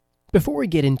Before we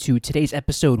get into today's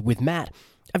episode with Matt,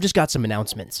 I've just got some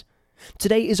announcements.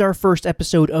 Today is our first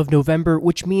episode of November,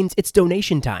 which means it's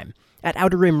donation time. At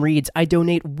Outer Rim Reads, I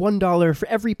donate $1 for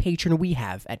every patron we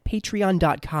have at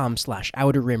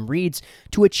patreon.com/outerrimreads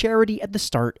to a charity at the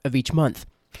start of each month.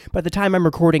 By the time I'm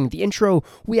recording the intro,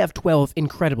 we have 12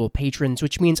 incredible patrons,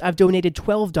 which means I've donated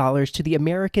 $12 to the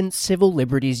American Civil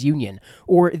Liberties Union,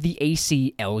 or the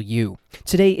ACLU.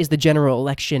 Today is the general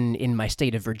election in my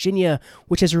state of Virginia,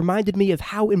 which has reminded me of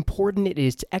how important it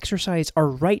is to exercise our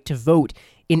right to vote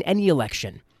in any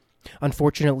election.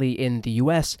 Unfortunately, in the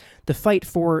U.S., the fight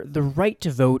for the right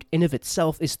to vote in of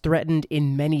itself is threatened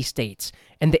in many states,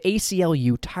 and the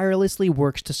ACLU tirelessly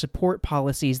works to support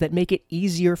policies that make it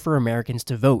easier for Americans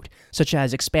to vote, such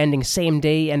as expanding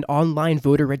same-day and online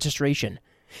voter registration.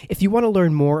 If you want to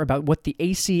learn more about what the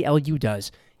ACLU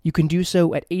does, you can do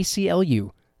so at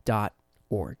aclu.org.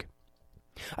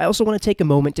 I also want to take a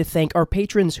moment to thank our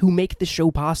patrons who make the show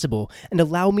possible and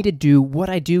allow me to do what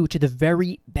I do to the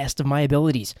very best of my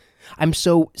abilities. I'm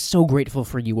so grateful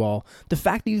for you all. The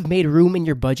fact that you've made room in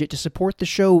your budget to support the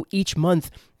show each month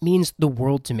means the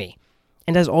world to me.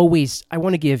 And as always, I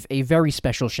want to give a very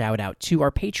special shout out to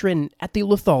our patron at the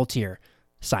Lethal tier,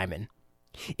 Simon.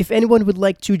 If anyone would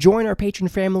like to join our patron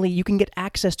family, you can get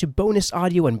access to bonus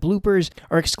audio and bloopers,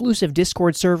 our exclusive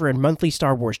Discord server and monthly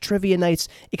Star Wars trivia nights,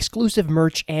 exclusive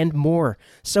merch, and more.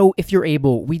 So if you're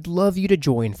able, we'd love you to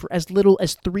join for as little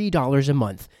as $3 a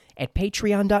month at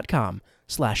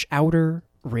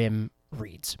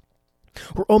patreon.com/outerrimreads.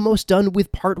 We're almost done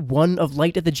with part 1 of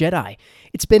Light of the Jedi.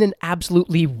 It's been an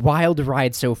absolutely wild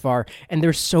ride so far, and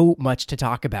there's so much to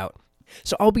talk about.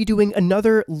 So I'll be doing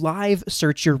another live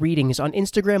Search Your Readings on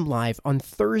Instagram Live on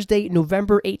Thursday,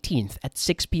 November 18th at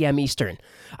 6 p.m. Eastern.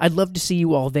 I'd love to see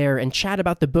you all there and chat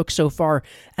about the book so far,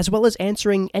 as well as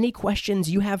answering any questions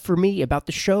you have for me about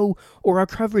the show or our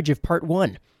coverage of Part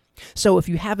 1. So if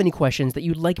you have any questions that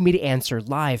you'd like me to answer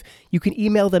live, you can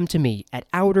email them to me at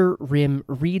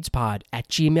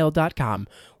outerrimreadspod@gmail.com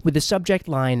with the subject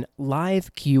line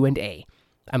Live Q&A.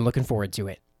 I'm looking forward to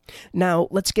it. Now,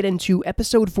 let's get into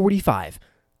episode 45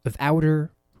 of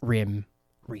Outer Rim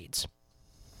Reads.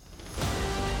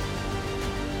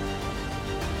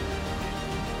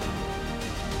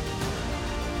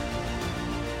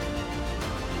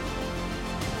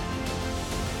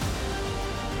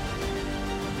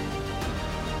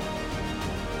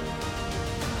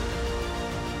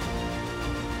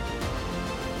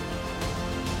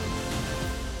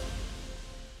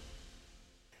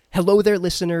 Hello there,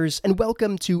 listeners, and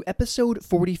welcome to episode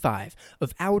 45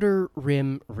 of Outer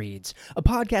Rim Reads, a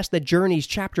podcast that journeys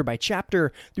chapter by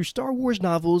chapter through Star Wars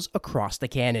novels across the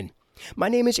canon. My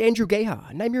name is Andrew Geha,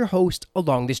 and I'm your host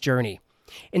along this journey.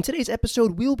 In today's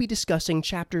episode, we'll be discussing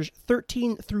chapters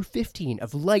 13 through 15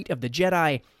 of Light of the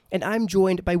Jedi, and I'm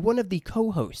joined by one of the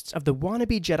co-hosts of the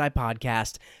Wannabe Jedi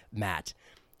podcast, Matt.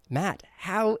 Matt,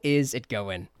 how is it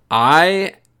going?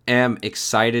 I am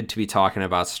excited to be talking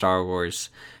about Star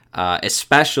Wars.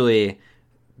 Especially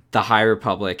the High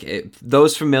Republic.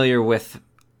 Those familiar with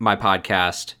my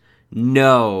podcast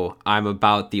know I'm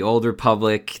about the Old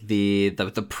Republic, the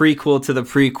prequel to the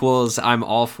prequels. I'm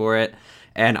all for it,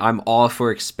 and I'm all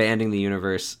for expanding the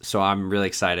universe, so I'm really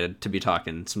excited to be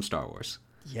talking some Star Wars.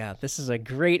 Yeah, this is a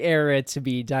great era to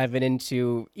be diving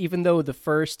into, even though the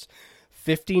first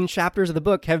 15 chapters of the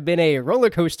book have been a roller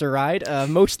coaster ride,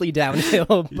 mostly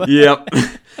downhill. But... Yep.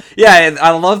 Yeah, I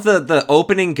love the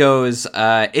opening goes,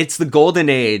 it's the golden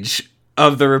age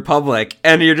of the Republic,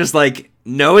 and you're just like,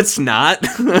 no, it's not.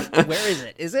 Where is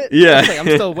it? Is it? Yeah. I'm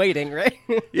still waiting, right?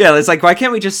 Yeah, it's like, why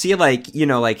can't we just see, like,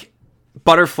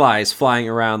 butterflies flying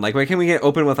around? Like, why can't we get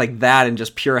open with, like, that and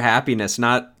just pure happiness,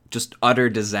 not just utter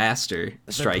disaster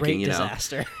striking,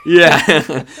 disaster.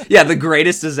 Yeah. Yeah, the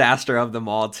greatest disaster of them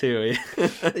all, too.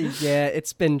 Yeah,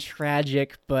 it's been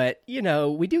tragic, but,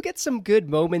 we do get some good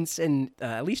moments in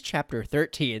at least chapter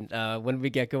 13 when we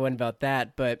get going about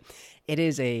that, but it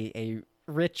is a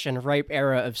rich and ripe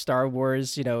era of Star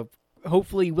Wars.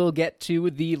 Hopefully we'll get to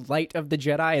the Light of the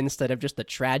Jedi instead of just the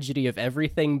tragedy of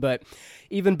everything, but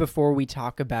even before we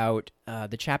talk about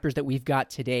the chapters that we've got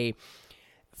today,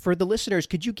 for the listeners,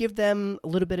 could you give them a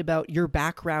little bit about your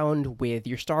background with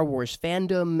your Star Wars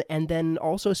fandom, and then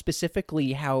also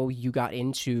specifically how you got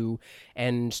into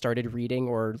and started reading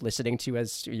or listening to,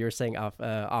 as you were saying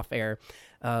off air,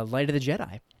 Light of the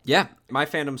Jedi? Yeah, my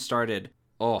fandom started,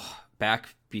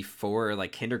 back before,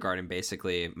 like, kindergarten,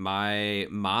 basically. My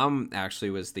mom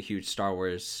actually was the huge Star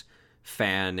Wars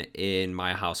fan in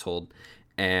my household,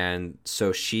 and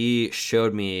so she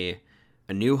showed me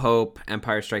A New Hope,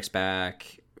 Empire Strikes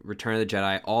Back, Return of the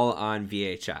Jedi, all on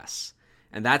VHS.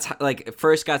 And that's how, like, it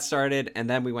first got started, and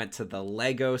then we went to the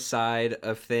Lego side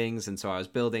of things, and so I was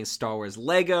building Star Wars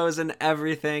Legos and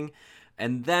everything.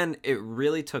 And then it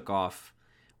really took off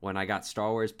when I got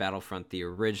Star Wars Battlefront, the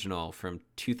original from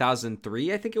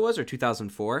 2003, I think it was, or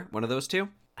 2004, one of those two.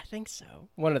 I think so.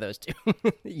 One of those two.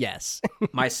 Yes.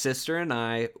 My sister and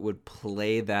I would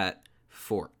play that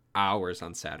for hours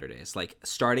on Saturdays. Like,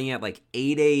 starting at like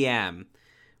 8 a.m.,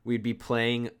 we'd be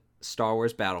playing Star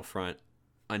Wars Battlefront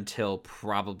until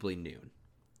probably noon.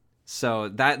 So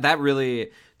that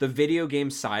really, the video game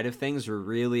side of things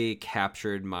really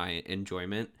captured my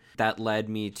enjoyment. That led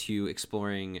me to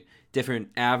exploring different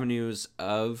avenues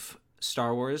of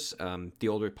Star Wars. The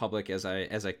Old Republic, as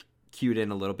I cued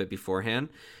in a little bit beforehand,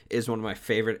 is one of my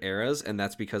favorite eras, and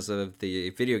that's because of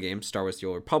the video game Star Wars: The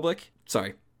Old Republic.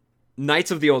 Sorry, Knights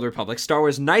of the Old Republic. Star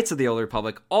Wars: Knights of the Old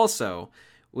Republic also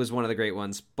was one of the great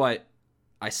ones, but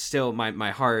I still,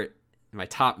 my heart, my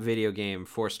top video game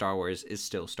for Star Wars is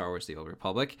still Star Wars: The Old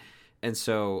Republic. And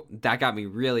so that got me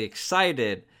really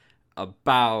excited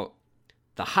about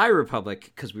the High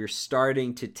Republic, because we were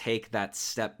starting to take that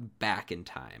step back in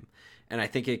time. And I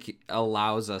think it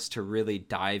allows us to really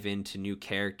dive into new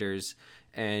characters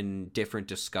and different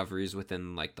discoveries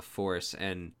within like the Force.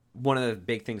 And one of the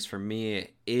big things for me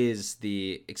is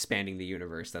the expanding the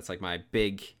universe. That's like my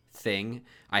big thing.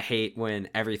 I hate when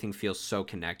everything feels so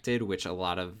connected, which a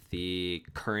lot of the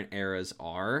current eras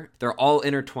are. They're all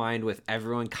intertwined with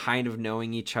everyone kind of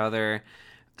knowing each other.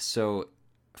 So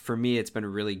for me, it's been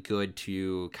really good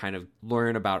to kind of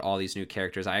learn about all these new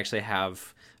characters. I actually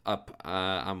have up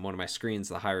on one of my screens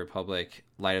the High Republic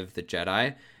Light of the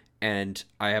Jedi, and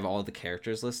I have all the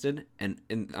characters listed and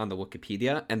on the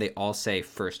Wikipedia, and they all say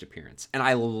first appearance. And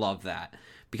I love that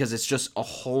because it's just a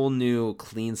whole new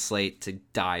clean slate to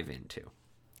dive into.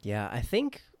 Yeah, I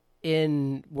think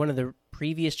in one of the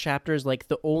previous chapters, like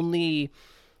the only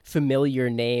familiar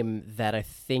name that I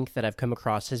think that I've come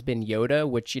across has been Yoda,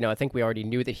 which, I think we already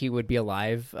knew that he would be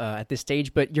alive at this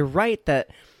stage. But you're right that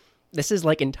this is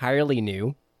like entirely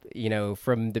new,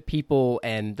 from the people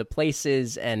and the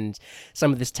places and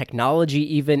some of this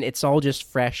technology even. It's all just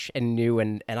fresh and new.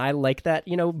 And I like that,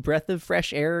 breath of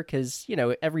fresh air because,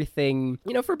 everything,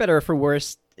 for better or for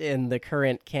worse in the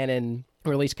current canon,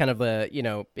 or at least kind of,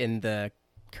 in the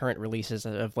current releases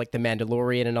of like the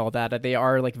Mandalorian and all that, they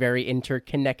are like very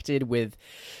interconnected with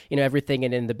everything.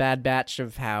 And in the Bad Batch,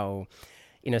 of how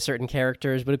certain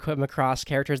characters would come across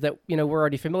characters that we're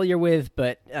already familiar with,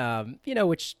 but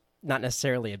which not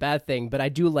necessarily a bad thing. But I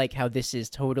do like how this is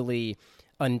totally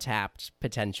untapped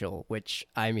potential, which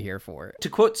I'm here for. To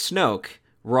quote Snoke,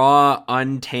 raw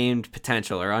untamed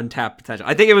potential or untapped potential.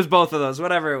 I think it was both of those,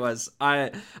 whatever it was. I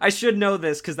should know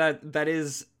this because that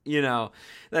is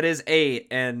that is 8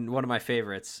 and one of my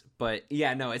favorites. But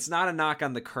yeah, no, it's not a knock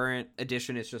on the current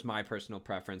edition. It's just my personal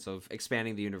preference of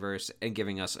expanding the universe and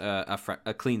giving us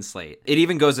a clean slate. It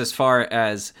even goes as far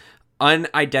as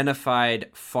unidentified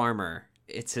farmer.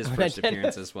 It's his first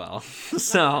appearance as well.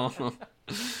 So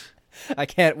I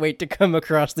can't wait to come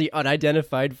across the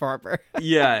unidentified farmer.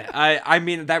 Yeah, I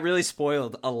mean, that really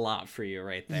spoiled a lot for you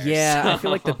right there. Yeah, so. I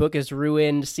feel like the book is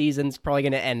ruined. Season's probably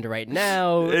going to end right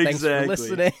now. Exactly. Thanks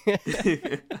for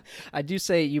listening. I do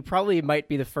say you probably might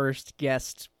be the first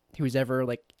guest who's ever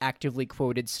like actively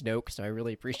quoted Snoke, so I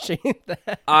really appreciate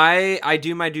that. I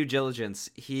do my due diligence.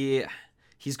 He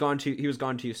was gone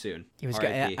too soon.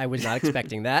 I was not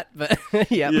expecting that, but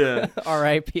yeah.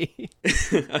 R.I.P.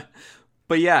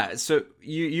 But yeah, so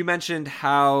you mentioned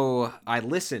how I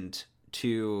listened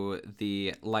to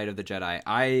the Light of the Jedi.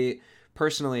 I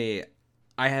personally,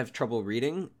 I have trouble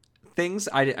reading things.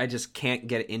 I just can't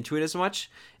get into it as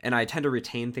much, and I tend to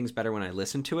retain things better when I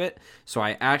listen to it. So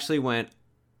I actually went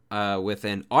with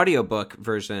an audiobook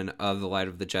version of the Light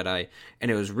of the Jedi,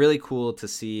 and it was really cool to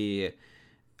see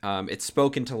it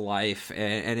spoken to life,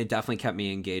 and it definitely kept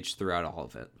me engaged throughout all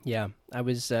of it. Yeah, I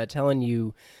was telling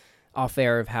you off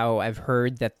air of how I've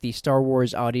heard that the Star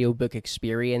Wars audiobook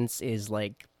experience is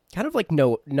like kind of like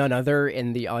none other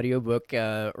in the audiobook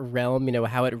realm,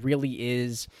 how it really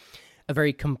is a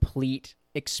very complete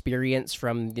experience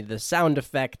from the sound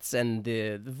effects and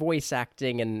the voice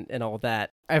acting and all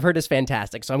that. I've heard is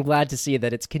fantastic, so I'm glad to see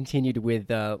that it's continued with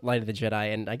Light of the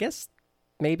Jedi, and I guess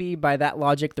maybe by that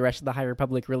logic the rest of the High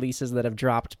Republic releases that have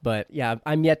dropped. But yeah,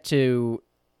 I'm yet to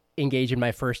engage in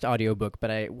my first audiobook,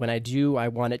 but when I do, I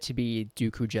want it to be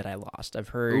Dooku Jedi Lost. I've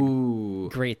heard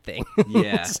great things.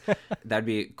 Yeah, that'd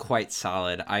be quite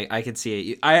solid. I can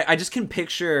see it. I just can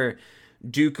picture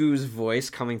Dooku's voice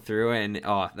coming through, and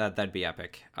that'd be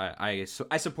epic. I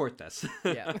support this.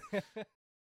 Yeah.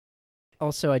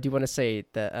 Also, I do want to say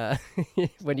that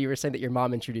when you were saying that your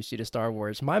mom introduced you to Star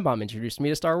Wars, my mom introduced me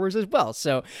to Star Wars as well.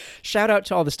 So shout out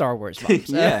to all the Star Wars moms.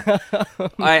 Yeah.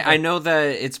 I know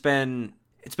that it's been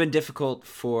difficult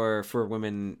for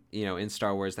women, in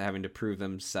Star Wars, that having to prove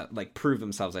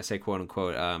themselves. I say quote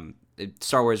unquote.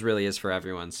 Star Wars really is for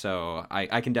everyone. So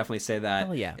I can definitely say that.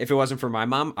 Oh, yeah. If it wasn't for my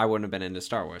mom, I wouldn't have been into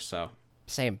Star Wars. So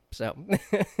Same. So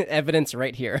evidence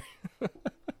right here.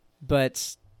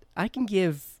 But I can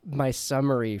give my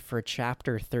summary for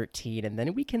chapter 13, and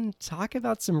then we can talk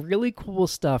about some really cool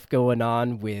stuff going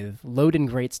on with Loden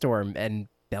Greatstorm and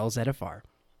Bel Zettifar.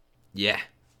 yeah.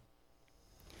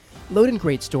 Loden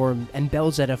Greatstorm and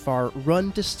Bel Zettifar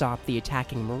run to stop the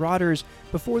attacking Marauders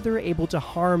before they're able to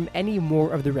harm any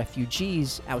more of the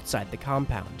refugees outside the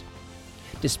compound.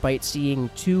 Despite seeing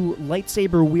two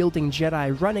lightsaber-wielding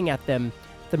Jedi running at them,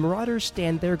 the Marauders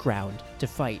stand their ground to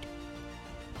fight.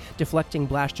 Deflecting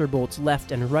blaster bolts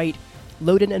left and right,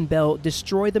 Loden and Bel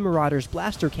destroy the Marauders'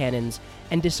 blaster cannons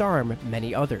and disarm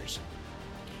many others.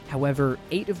 However,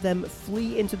 8 of them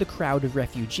flee into the crowd of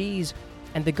refugees,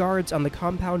 and the guards on the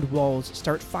compound walls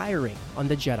start firing on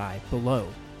the Jedi below.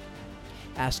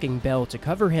 Asking Bel to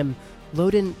cover him,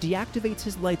 Loden deactivates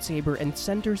his lightsaber and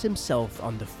centers himself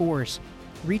on the Force,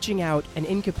 reaching out and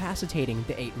incapacitating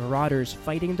the 8 Marauders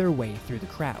fighting their way through the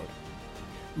crowd.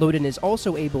 Loden is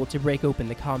also able to break open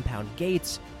the compound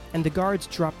gates, and the guards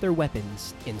drop their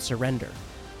weapons in surrender.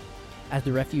 As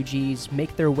the refugees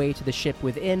make their way to the ship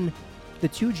within, the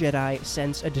 2 Jedi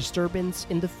sense a disturbance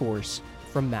in the Force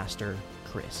from Master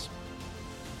Chris.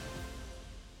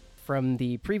 From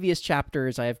the previous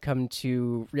chapters, I have come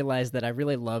to realize that I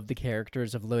really love the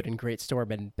characters of Loden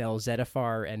Greatstorm and Bel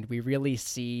Zettifar, and we really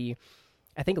see,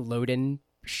 I think, Loden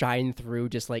shine through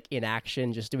just like in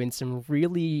action, just doing some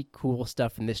really cool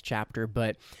stuff in this chapter.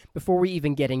 But before we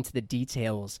even get into the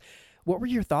details, what were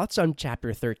your thoughts on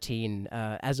chapter 13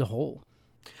 as a whole?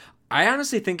 I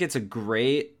honestly think it's a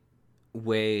great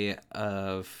way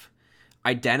of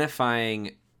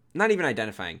not even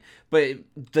identifying, but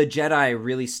the Jedi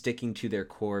really sticking to their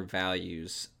core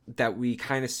values that we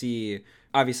kind of see.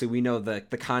 Obviously, we know the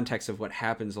context of what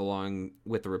happens along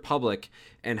with the Republic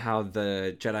and how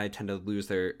the Jedi tend to lose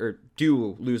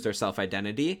their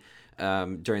self-identity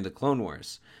during the Clone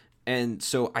Wars. And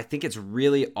so I think it's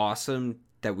really awesome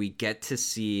that we get to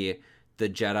see the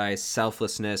Jedi's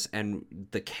selflessness and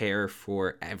the care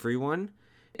for everyone,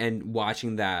 and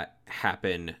watching that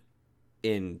happen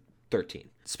in 13.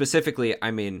 Specifically,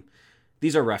 I mean,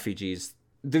 these are refugees.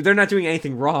 They're not doing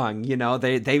anything wrong,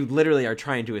 They literally are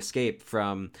trying to escape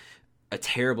from a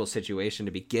terrible situation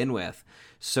to begin with.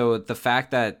 So the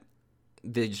fact that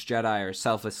these Jedi are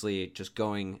selflessly just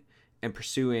going and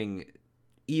pursuing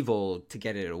evil to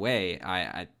get it away,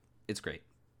 it's great.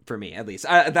 For me, at least.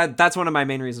 That's one of my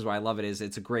main reasons why I love it, is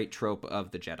it's a great trope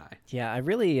of the Jedi. Yeah, I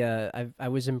really I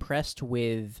was impressed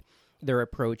with their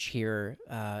approach here,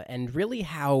 and really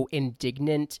how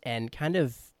indignant and kind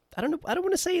of, I don't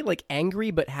want to say like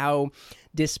angry, but how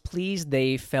displeased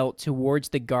they felt towards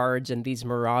the guards and these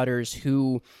Marauders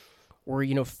who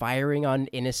were, firing on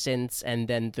innocents, and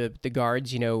then the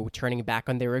guards, turning back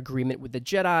on their agreement with the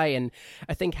Jedi. And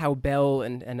I think how Bel,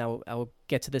 and I'll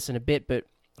get to this in a bit, but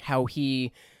how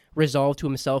he resolved to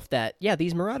himself that, yeah,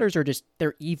 these Marauders are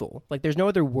they're evil. Like, there's no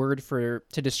other word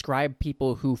to describe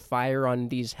people who fire on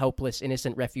these helpless,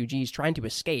 innocent refugees trying to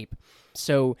escape.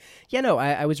 So, yeah, no,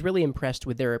 I was really impressed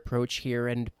with their approach here.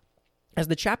 And as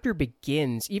the chapter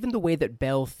begins, even the way that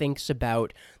Bel thinks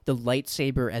about the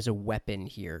lightsaber as a weapon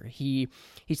here, he's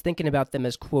thinking about them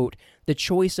as, quote, the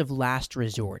choice of last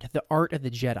resort, the art of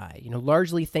the Jedi,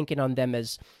 largely thinking on them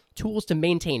as tools to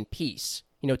maintain peace,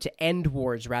 to end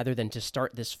wars rather than to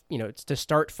start this, to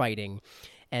start fighting.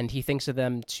 And he thinks of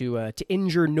them to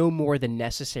injure no more than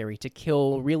necessary, to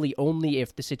kill really only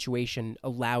if the situation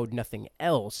allowed nothing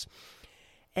else.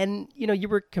 And, you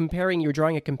were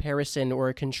drawing a comparison or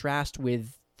a contrast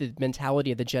with the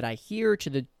mentality of the Jedi here to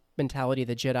the mentality of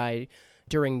the Jedi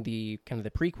during the kind of the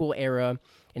prequel era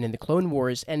and in the Clone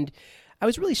Wars. And I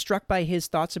was really struck by his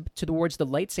thoughts towards the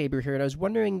lightsaber here. And I was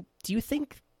wondering, do you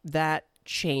think that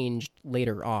changed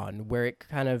later on, where it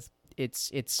kind of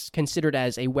it's considered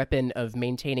as a weapon of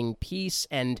maintaining peace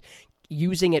and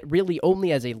using it really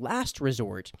only as a last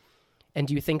resort? And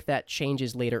do you think that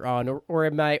changes later on, or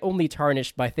am I only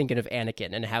tarnished by thinking of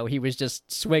Anakin and how he was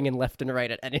just swinging left and right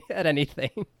at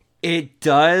anything? It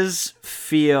does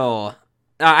feel.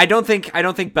 I don't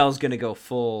think Bel's gonna go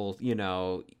full,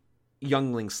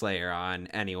 youngling slayer on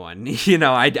anyone.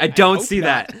 I don't see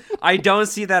that. I don't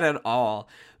see that at all.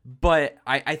 But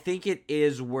I think it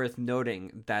is worth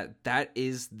noting that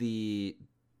is the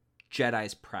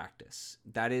Jedi's practice.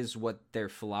 That is what their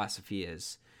philosophy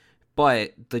is.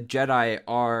 But the Jedi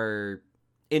are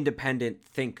independent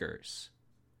thinkers.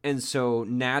 And so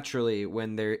naturally,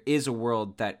 when there is a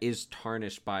world that is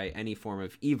tarnished by any form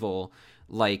of evil,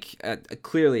 like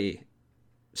clearly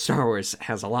Star Wars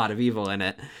has a lot of evil in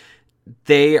it,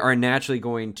 they are naturally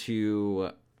going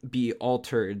to be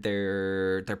altered.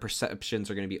 Their perceptions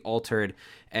are going to be altered,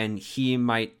 and he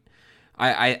might.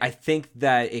 I think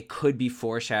that it could be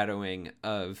foreshadowing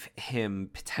of him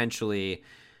potentially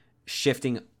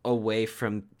shifting away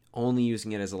from only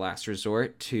using it as a last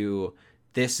resort to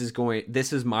this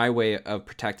is my way of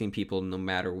protecting people no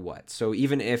matter what. So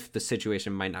even if the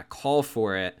situation might not call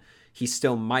for it, he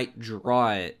still might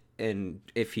draw it, and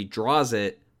if he draws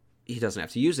it, he doesn't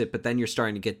have to use it, but then you're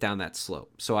starting to get down that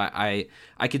slope. So I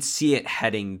could see it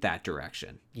heading that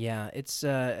direction. Yeah, it's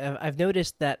I've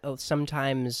noticed that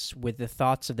sometimes with the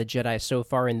thoughts of the Jedi so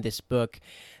far in this book,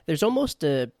 there's almost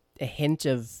a hint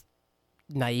of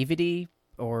naivety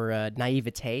or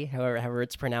naivete, however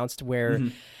it's pronounced, where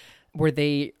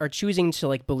they are choosing to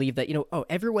like believe that,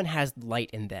 everyone has light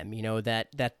in them,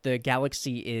 that the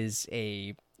galaxy is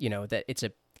that it's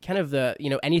a kind of the,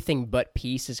 anything but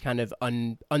peace is kind of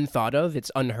unthought of. It's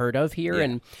unheard of here. Yeah.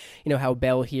 And, how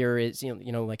Bell here is,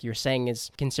 like you're saying, is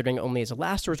considering only as a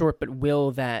last resort, but will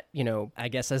that, I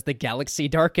guess as the galaxy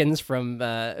darkens from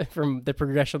the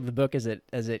progression of the book as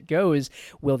it goes,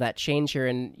 will that change here?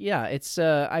 And yeah, it's,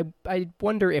 I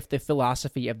wonder if the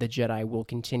philosophy of the Jedi will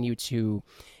continue to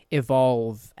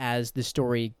evolve as the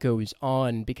story goes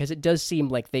on, because it does seem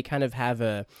like they kind of have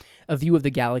a view of the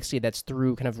galaxy that's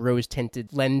through kind of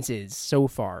rose-tinted lenses so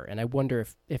far, and I wonder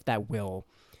if that will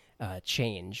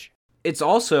change. It's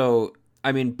also,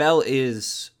 Bell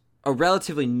is a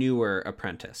relatively newer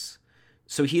apprentice,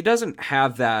 so he doesn't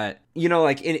have that,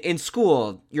 like in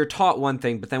school, you're taught one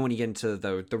thing, but then when you get into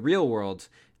the real world,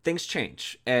 things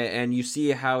change, and you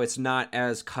see how it's not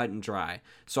as cut and dry.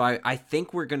 So I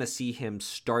think we're going to see him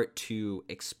start to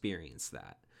experience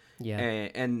that. Yeah.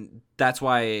 And that's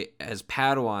why, as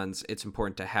Padawans, it's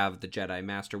important to have the Jedi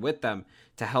Master with them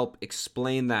to help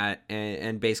explain that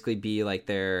and basically be like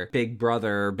their big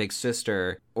brother, or big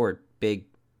sister, or big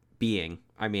being.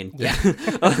 Yeah.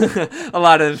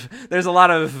 There's a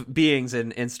lot of beings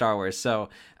in Star Wars. So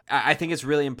I think it's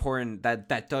really important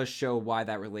that does show why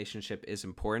that relationship is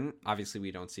important. Obviously,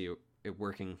 we don't see it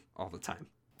working all the time.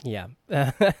 Yeah.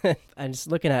 I'm just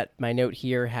looking at my note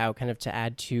here, how kind of to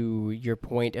add to your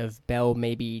point of Bell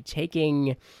maybe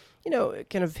taking,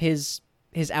 kind of his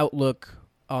outlook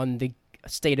on the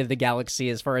state of the galaxy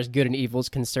as far as good and evil is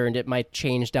concerned. It might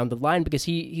change down the line, because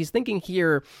he's thinking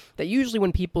here that usually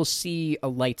when people see a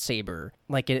lightsaber,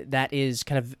 like that is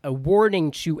kind of a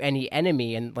warning to any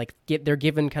enemy, and like they're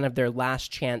given kind of their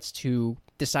last chance to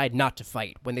decide not to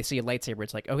fight. When they see a lightsaber,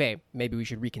 it's like, okay, maybe we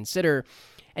should reconsider.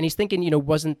 And he's thinking,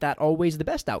 wasn't that always the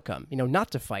best outcome,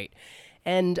 not to fight?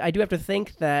 And I do have to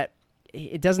think that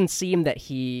it doesn't seem that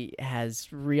he has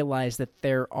realized that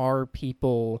there are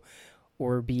people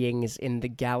or beings in the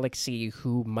galaxy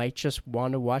who might just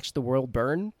want to watch the world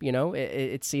burn.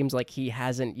 It seems like he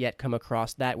hasn't yet come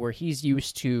across that, where he's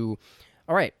used to,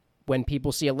 all right, when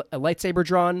people see a lightsaber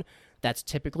drawn, that's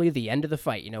typically the end of the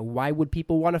fight. Why would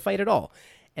people want to fight at all?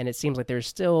 And it seems like there's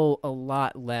still a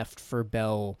lot left for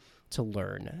Bell to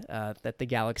learn, that the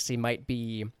galaxy might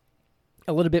be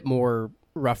a little bit more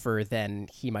rougher than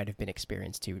he might have been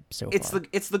experienced to so far.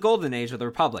 It's the golden age of the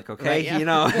Republic, okay? Right, yeah.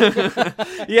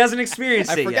 He hasn't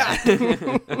experienced it yet.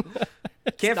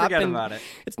 Can't forget about it.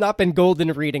 It's not been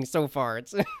golden reading so far.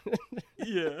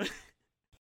 Yeah.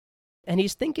 And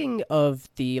he's thinking of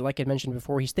like I mentioned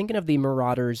before, he's thinking of the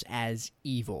Marauders as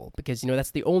evil, because,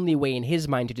 that's the only way in his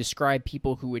mind to describe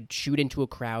people who would shoot into a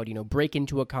crowd, break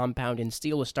into a compound and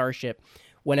steal a starship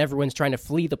when everyone's trying to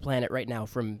flee the planet right now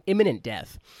from imminent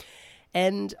death.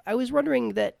 And I was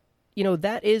wondering that,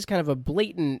 that is kind of a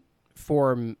blatant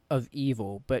form of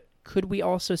evil, but could we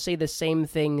also say the same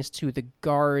things to the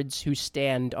guards who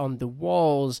stand on the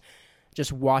walls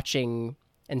just watching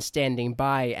and standing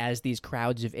by as these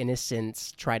crowds of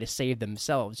innocents try to save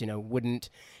themselves?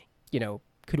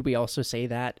 Could we also say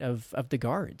that of the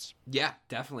guards? Yeah,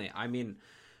 definitely.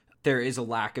 There is a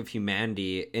lack of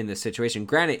humanity in this situation.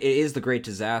 Granted, it is the Great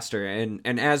Disaster,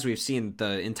 and as we've seen,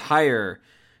 the entire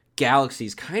galaxy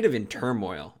is kind of in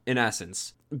turmoil, in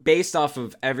essence. Based off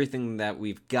of everything that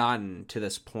we've gotten to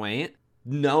this point,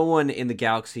 no one in the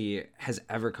galaxy has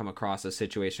ever come across a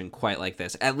situation quite like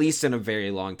this, at least in a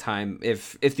very long time.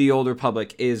 If the Old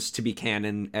Republic is to be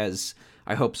canon, as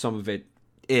I hope some of it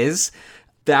is,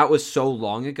 that was so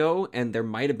long ago, and there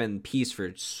might have been peace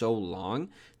for so long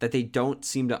that they don't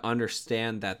seem to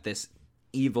understand that this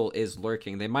evil is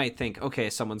lurking. They might think, okay,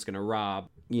 someone's going to rob,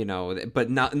 but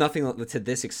nothing to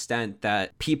this extent,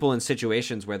 that people in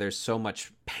situations where there's so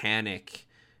much panic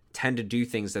tend to do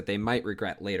things that they might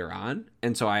regret later on.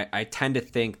 And so I tend to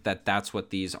think that that's what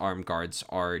these armed guards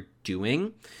are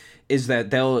doing, is that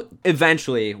they'll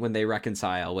eventually, when they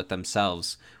reconcile with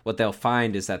themselves, what they'll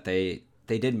find is that they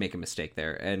did make a mistake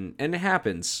there, and it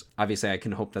happens. Obviously, I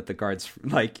can hope that the guards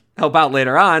help out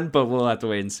later on, but we'll have to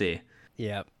wait and see.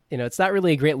 Yeah. It's not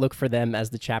really a great look for them as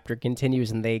the chapter continues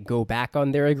and they go back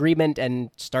on their agreement and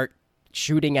start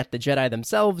shooting at the Jedi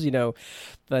themselves,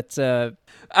 but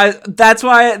that's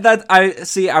why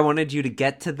I wanted you to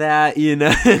get to that,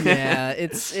 Yeah,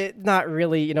 it's not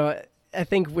really, I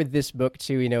think with this book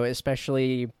too,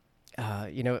 especially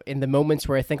in the moments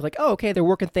where I think like, oh, okay, they're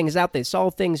working things out, they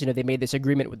solved things, they made this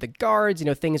agreement with the guards,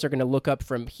 things are going to look up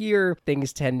from here,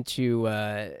 things tend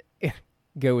to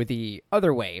go the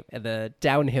other way, the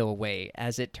downhill way,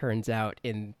 as it turns out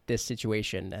in this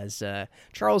situation, as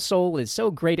Charles Soule is so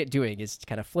great at doing, is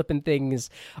kind of flipping things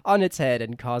on its head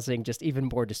and causing just even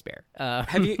more despair.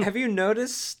 Have you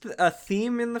noticed a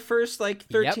theme in the first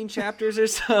 13 chapters or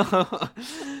so?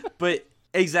 But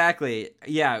exactly,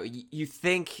 yeah, you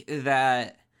think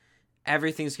that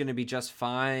everything's going to be just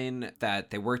fine, that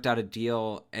they worked out a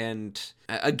deal, and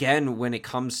again, when it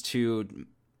comes to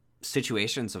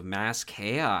situations of mass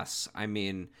chaos, I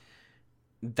mean,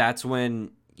 that's when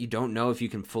you don't know if you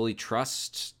can fully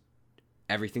trust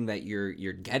everything that you're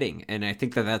getting. And I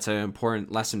think that that's an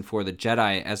important lesson for the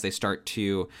Jedi as they start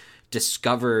to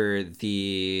discover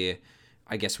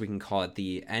I guess we can call it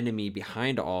the enemy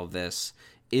behind all of this,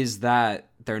 is that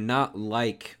they're not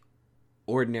like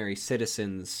ordinary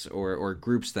citizens or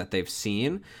groups that they've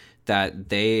seen, that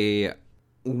they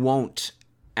won't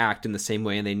act in the same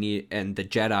way, and the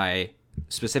Jedi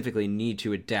specifically need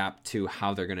to adapt to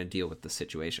how they're going to deal with the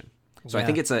situation. So yeah.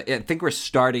 I think we're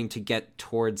starting to get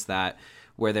towards that,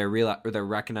 where they're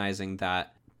recognizing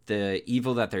that the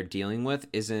evil that they're dealing with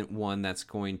isn't one that's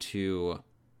going to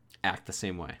act the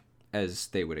same way as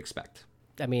they would expect.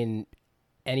 I mean,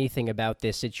 anything about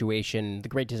this situation, the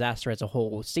Great Disaster as a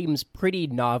whole, seems pretty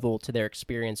novel to their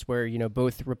experience, where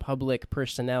both Republic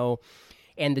personnel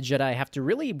and the Jedi have to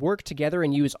really work together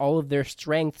and use all of their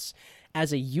strengths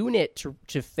as a unit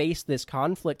to face this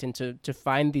conflict and to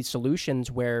find these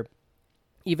solutions, where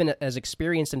even as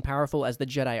experienced and powerful as the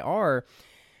Jedi are,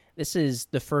 this is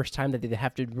the first time that they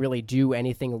have to really do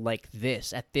anything like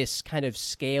this at this kind of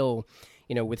scale,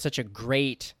 with such a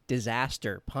great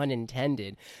disaster, pun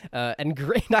intended, and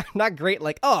great, not great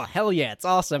like, oh, hell yeah, it's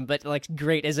awesome, but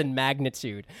great as in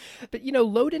magnitude. But,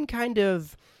 Loden kind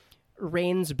of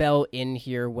reins Bell in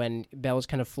here when Bell's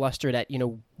kind of flustered at,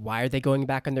 why are they going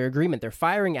back on their agreement? They're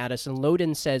firing at us. And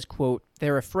Loden says, quote,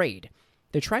 they're afraid.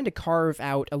 They're trying to carve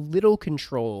out a little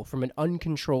control from an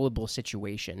uncontrollable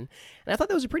situation. And I thought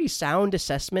that was a pretty sound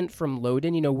assessment from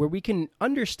Loden, where we can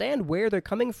understand where they're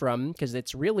coming from, because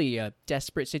it's really a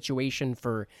desperate situation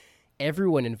for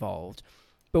everyone involved.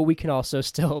 But we can also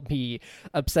still be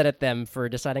upset at them for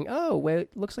deciding, oh, well,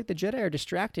 it looks like the Jedi are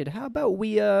distracted. How about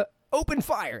we open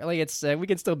fire? It's we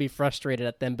can still be frustrated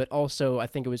at them, but also I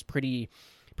think it was pretty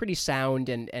sound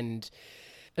and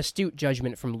astute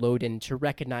judgment from Loden to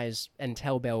recognize and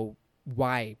tell Bell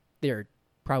why they're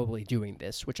probably doing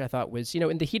this, which I thought was,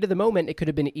 in the heat of the moment, it could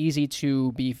have been easy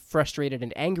to be frustrated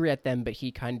and angry at them, but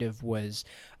he kind of was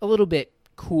a little bit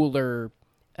cooler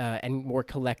and more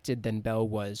collected than Bell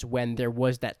was when there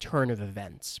was that turn of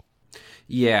events.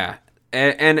 Yeah,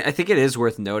 and I think it is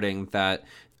worth noting that,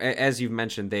 as you've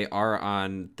mentioned, they're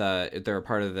a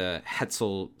part of the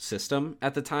Hetzel system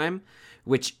at the time,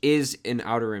 which is in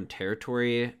Outer Rim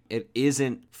territory. It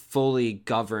isn't fully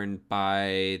governed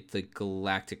by the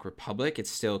Galactic Republic.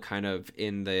 It's still kind of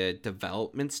in the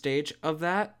development stage of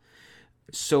that.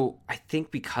 So I think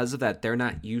because of that, they're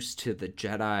not used to the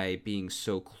Jedi being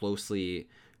so closely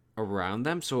around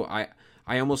them. So I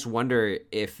almost wonder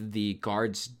if the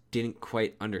guards didn't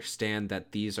quite understand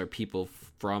that these are people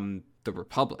from the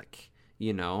Republic.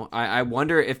 I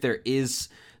wonder if there is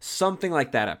something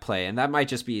like that at play, and that might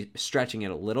just be stretching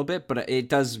it a little bit, but it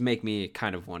does make me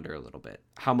kind of wonder a little bit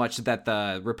how much that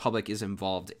the Republic is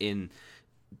involved in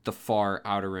the far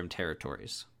Outer Rim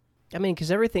territories. I mean,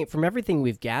 because from everything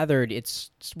we've gathered, it's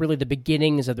really the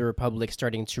beginnings of the Republic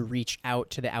starting to reach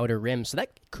out to the Outer Rim. So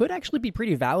that could actually be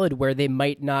pretty valid, where they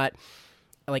might not,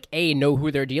 A, know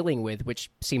who they're dealing with,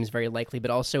 which seems very likely, but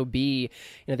also B,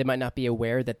 they might not be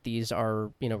aware that these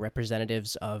are,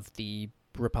 representatives of the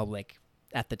Republic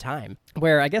at the time.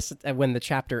 Where I guess when the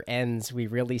chapter ends, we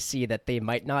really see that they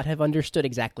might not have understood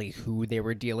exactly who they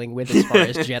were dealing with as far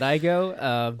as Jedi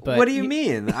go. But what do you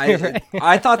mean? Right.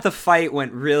 I thought the fight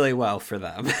went really well for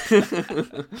them.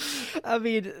 I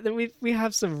mean, we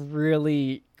have some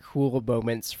really cool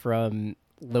moments from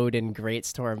Loden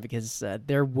Greatstorm because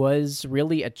there was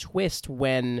really a twist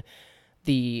when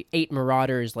the 8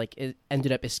 Marauders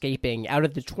ended up escaping. Out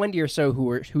of the 20 or so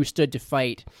who stood to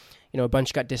fight, a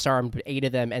bunch got disarmed, but 8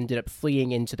 of them ended up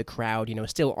fleeing into the crowd,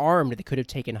 still armed. They could have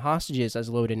taken hostages, as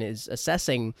Loden is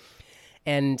assessing.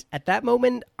 And at that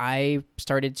moment, I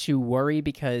started to worry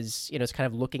because, it's kind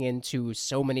of looking into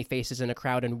so many faces in a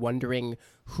crowd and wondering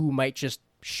who might just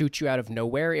shoot you out of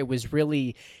nowhere. It was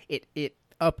really, it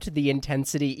upped the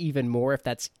intensity even more, if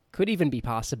that's could even be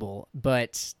possible.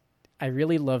 But I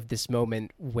really love this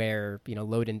moment where,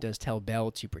 Loden does tell Bell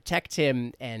to protect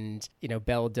him, and,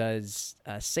 Bell does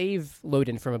save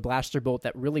Loden from a blaster bolt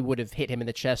that really would have hit him in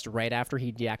the chest right after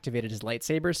he deactivated his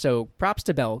lightsaber. So props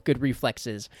to Bell, good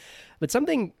reflexes. But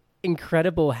something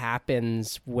incredible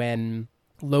happens when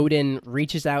Loden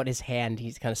reaches out his hand,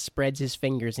 he kind of spreads his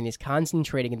fingers and he's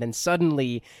concentrating, and then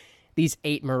suddenly these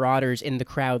 8 Marauders in the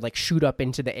crowd shoot up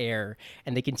into the air,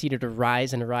 and they continue to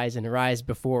rise and rise and rise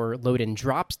before Loden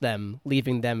drops them,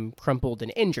 leaving them crumpled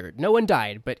and injured. No one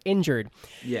died, but injured.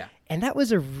 Yeah. And that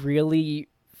was a really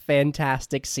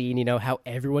fantastic scene, how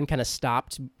everyone kind of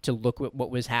stopped to look at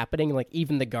what was happening,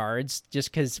 even the guards,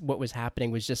 just because what was happening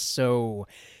was just so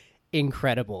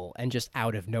incredible and just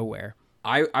out of nowhere.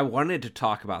 I wanted to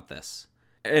talk about this,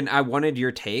 and I wanted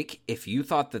your take if you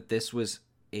thought that this was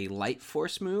a light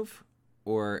force move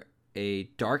or a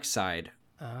dark side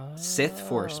Sith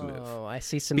force move. Oh, I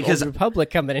see some Old Republic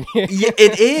coming in here. Yeah,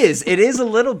 it is a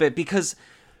little bit, because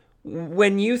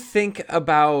when you think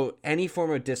about any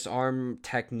form of disarm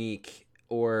technique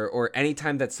or any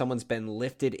time that someone's been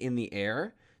lifted in the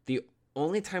air, the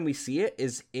only time we see it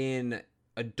is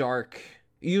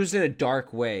used in a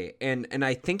dark way. And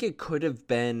I think it could have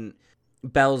been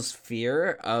Bell's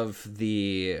fear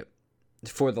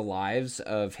for the lives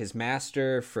of his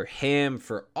master, for him,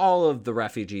 for all of the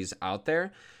refugees out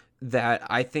there, that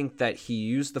I think that he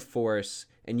used the Force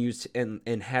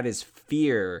and had his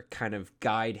fear kind of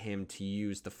guide him to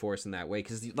use the Force in that way.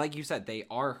 Because like you said, they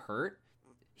are hurt.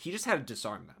 He just had to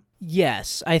disarm them.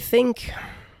 Yes,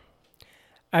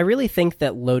 I really think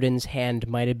that Loden's hand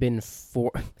might have been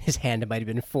his hand might have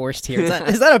been forced here.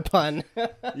 Is that a pun?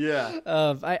 Yeah.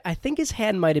 I think his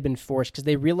hand might have been forced because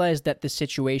they realized that the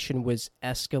situation was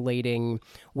escalating,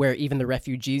 where even the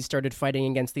refugees started fighting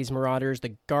against these Marauders.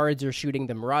 The guards are shooting.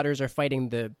 The Marauders are fighting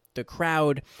the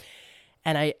crowd.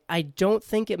 And I don't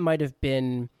think it might have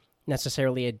been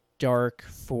necessarily a dark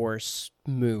force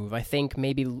move. I think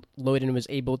maybe Loden was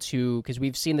able to, because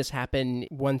we've seen this happen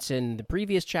once in the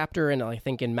previous chapter, and I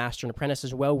think in Master and Apprentice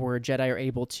as well, where Jedi are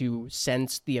able to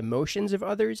sense the emotions of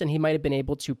others, and he might have been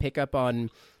able to pick up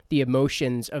on the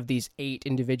emotions of these 8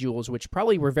 individuals, which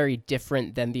probably were very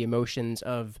different than the emotions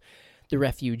of the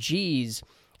refugees.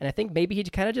 And I think maybe he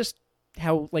kind of just,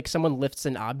 how someone lifts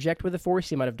an object with a force,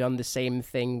 he might have done the same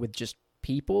thing with just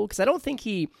people, because I don't think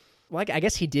I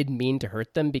guess he did mean to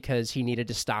hurt them because he needed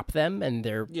to stop them, and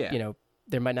there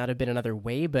might not have been another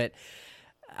way, but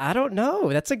I don't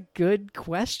know. That's a good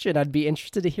question. I'd be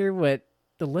interested to hear what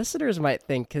the listeners might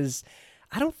think, because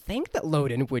I don't think that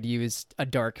Loden would use a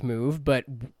dark move, but,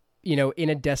 in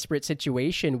a desperate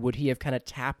situation, would he have kind of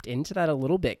tapped into that a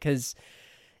little bit? Because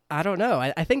I don't know.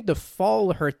 I think the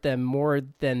fall hurt them more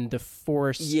than the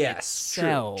Force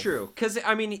itself. True. Because,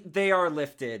 they are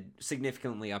lifted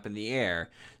significantly up in the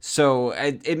air. So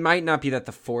it might not be that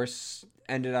the Force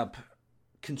ended up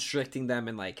constricting them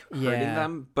and, hurting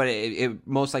them. But it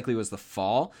most likely was the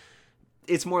fall.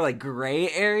 It's more gray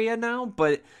area now.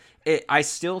 But I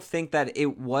still think that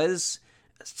it was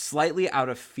slightly out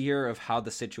of fear of how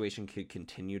the situation could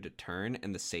continue to turn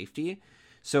and the safety.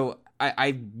 So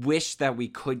I wish that we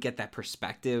could get that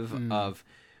perspective of,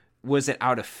 was it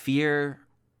out of fear?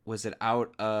 Was it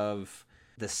out of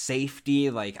the safety?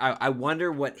 I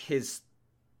wonder what his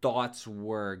thoughts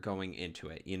were going into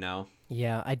it,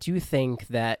 Yeah, I do think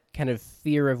that kind of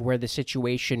fear of where the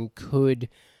situation could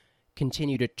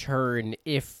continue to turn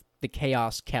if the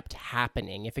chaos kept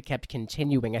happening, if it kept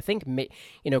continuing. I think,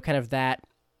 kind of that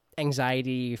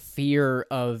anxiety, fear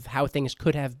of how things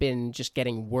could have been just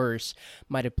getting worse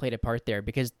might have played a part there,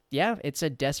 because it's a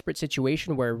desperate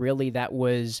situation where really that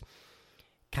was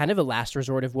kind of a last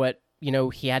resort of what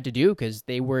he had to do, because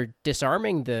they were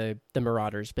disarming the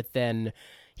Marauders, but then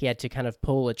he had to kind of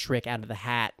pull a trick out of the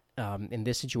hat in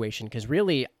this situation, because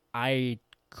really I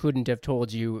couldn't have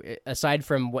told you, aside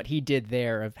from what he did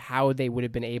there, of how they would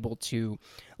have been able to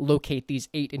locate these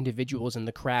 8 individuals in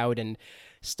the crowd and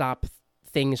stop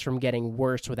things from getting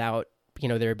worse without,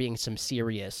 there being some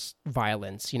serious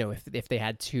violence, if they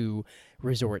had to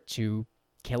resort to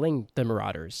killing the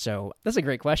Marauders. So that's a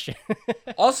great question.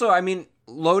 Also, I mean,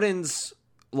 Loden,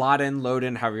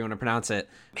 however you want to pronounce it,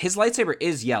 his lightsaber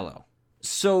is yellow.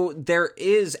 So there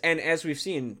is, and as we've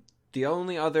seen, the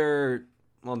only other,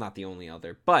 well, not the only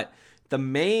other, but the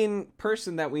main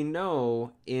person that we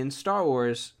know in Star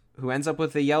Wars who ends up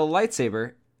with a yellow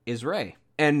lightsaber is Rey.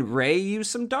 And Rey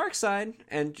used some dark side,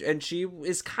 and she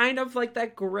is kind of like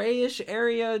that grayish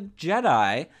area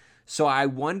Jedi. So I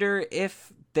wonder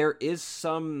if there is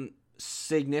some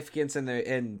significance in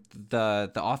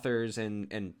the authors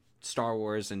and Star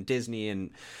Wars and Disney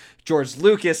and George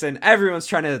Lucas, and everyone's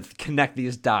trying to connect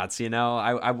these dots,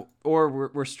 or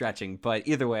we're stretching, but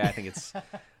either way, I think it's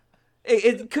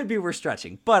it could be we're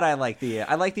stretching, but I like the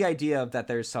idea of that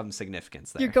there's some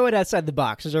significance there. You're going outside the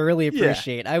box, which I really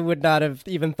appreciate. Yeah. I would not have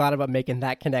even thought about making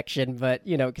that connection, but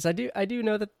because I do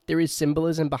know that there is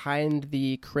symbolism behind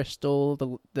the crystal,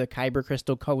 the kyber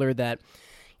crystal color that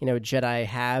Jedi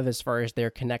have as far as their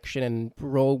connection and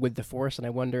role with the Force, and I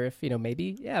wonder if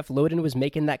maybe if Loden was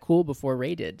making that cool before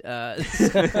Rey did.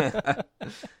 The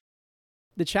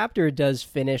chapter does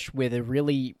finish with a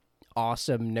really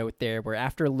awesome note there, where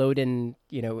after Loden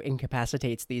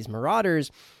incapacitates these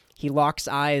Marauders, he locks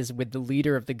eyes with the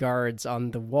leader of the guards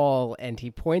on the wall, and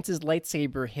he points his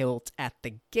lightsaber hilt at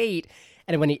the gate,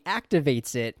 and when he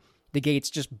activates it, the gates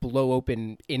just blow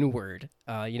open inward,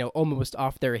 almost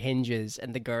off their hinges,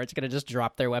 and the guards gonna just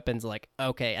drop their weapons like,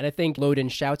 okay. And I think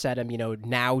Loden shouts at him,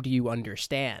 now do you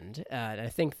understand? And I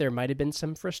think there might have been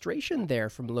some frustration there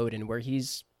from Loden, where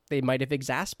they might have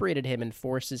exasperated him and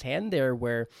forced his hand there,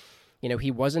 where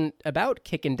he wasn't about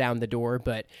kicking down the door,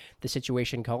 but the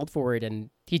situation called for it,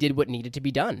 and he did what needed to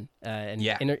be done,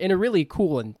 in a really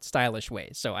cool and stylish way.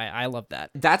 So I love that.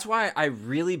 That's why I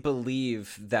really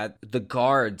believe that the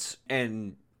guards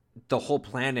and the whole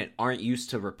planet aren't used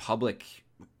to Republic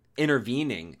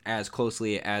intervening as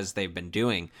closely as they've been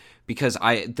doing, because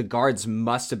the guards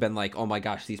must have been like, oh my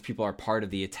gosh, these people are part of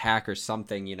the attack or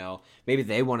something, maybe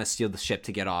they want to steal the ship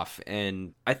to get off.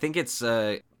 And I think it's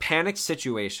a panicked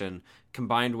situation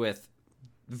combined with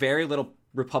very little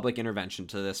Republic intervention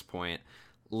to this point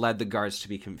led the guards to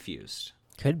be confused.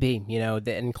 Could be,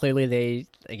 and clearly they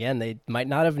might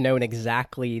not have known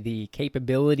exactly the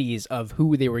capabilities of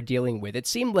who they were dealing with. It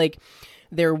seemed like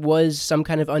there was some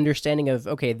kind of understanding of,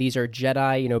 okay, these are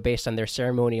Jedi, based on their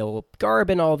ceremonial garb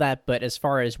and all that, but as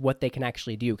far as what they can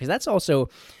actually do, because that's also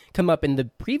come up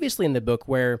previously in the book,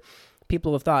 where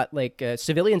people have thought,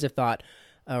 civilians have thought,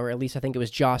 or at least I think it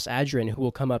was Joss Adrin who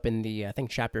will come up in the, I think,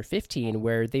 chapter 15,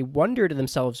 where they wonder to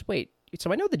themselves, wait,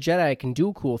 so I know the Jedi can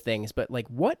do cool things, but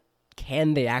what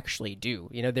can they actually do?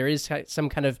 There is some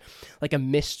kind of a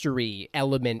mystery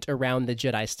element around the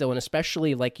Jedi still, and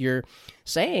especially like you're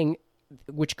saying,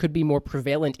 which could be more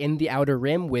prevalent in the Outer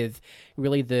Rim, with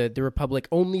really the Republic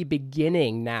only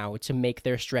beginning now to make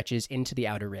their stretches into the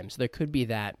Outer Rim. So there could be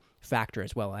that factor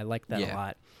as well. I like that a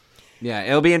lot. Yeah,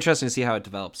 it'll be interesting to see how it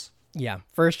develops. Yeah,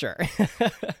 for sure.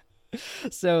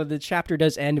 So the chapter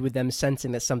does end with them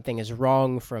sensing that something is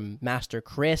wrong from Master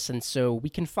Chris, and so we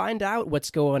can find out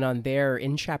what's going on there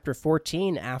in chapter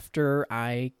 14 after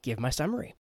I give my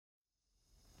summary.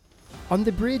 On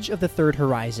the bridge of the Third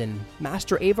Horizon,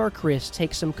 Master Avar Kriss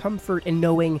takes some comfort in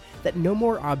knowing that no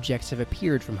more objects have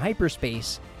appeared from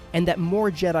hyperspace, and that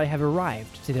more Jedi have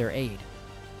arrived to their aid.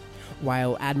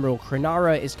 While Admiral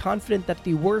Krenara is confident that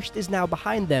the worst is now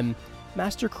behind them,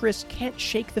 Master Kriss can't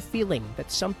shake the feeling that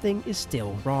something is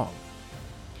still wrong.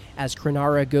 As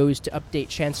Krenara goes to update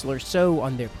Chancellor So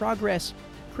on their progress,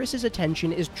 Kriss's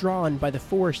attention is drawn by the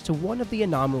Force to one of the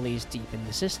anomalies deep in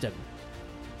the system.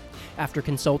 After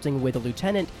consulting with a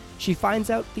lieutenant, she finds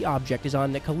out the object is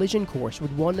on a collision course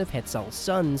with one of Hetzal's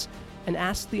sons, and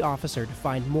asks the officer to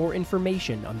find more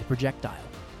information on the projectile.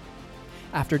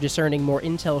 After discerning more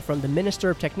intel from the Minister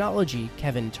of Technology,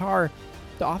 Kevin Tarr,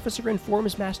 the officer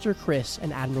informs Master Kriss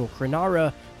and Admiral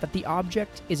Krenara that the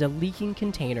object is a leaking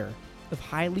container of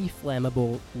highly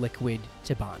flammable liquid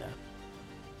Tibanna.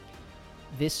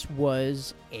 This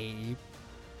was a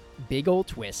big old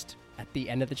twist at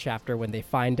the end of the chapter when they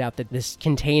find out that this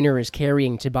container is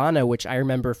carrying Tibanna, which I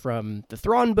remember from the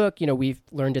Thrawn book. We've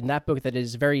learned in that book that it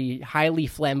is very highly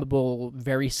flammable,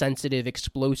 very sensitive,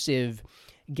 explosive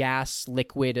gas,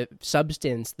 liquid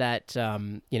substance that,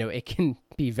 it can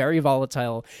be very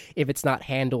volatile if it's not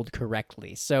handled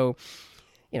correctly. So,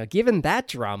 given that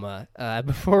drama,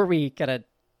 before we kind of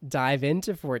dive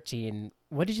into 14,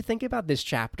 what did you think about this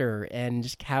chapter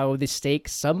and how the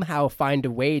stakes somehow find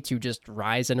a way to just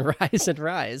rise and rise and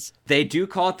rise? They do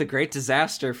call it the Great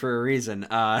Disaster for a reason.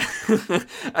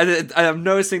 I'm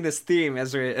noticing this theme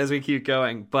as we keep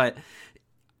going, but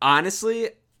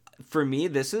honestly, for me,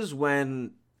 this is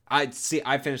when I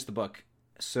finished the book,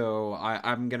 so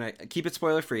I'm gonna keep it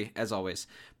spoiler free as always.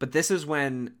 But this is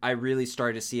when I really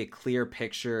started to see a clear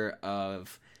picture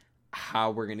of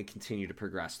how we're going to continue to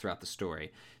progress throughout the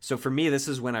story. So for me, this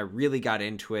is when I really got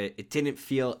into it. It didn't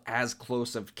feel as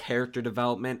close of character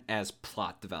development as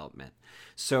plot development.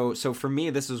 So for me,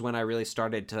 this is when I really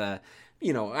started to,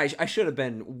 I should have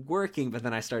been working, but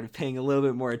then I started paying a little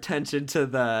bit more attention to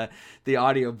the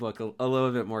audiobook a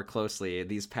little bit more closely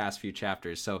these past few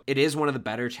chapters. So it is one of the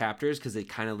better chapters because it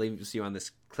kind of leaves you on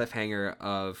this cliffhanger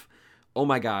of, oh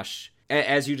my gosh,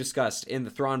 as you discussed in the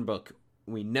Thrawn book,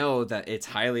 we know that it's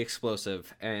highly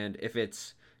explosive, and if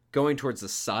it's going towards the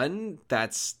sun,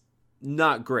 that's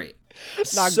not great.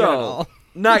 Not good at all.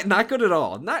 Not good at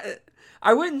all.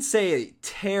 I wouldn't say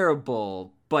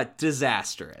terrible, but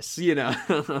disastrous,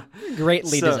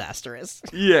 Greatly disastrous.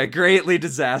 Yeah, greatly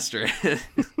disastrous.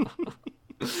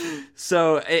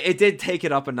 So it did take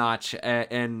it up a notch,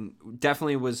 and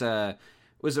definitely was a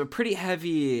pretty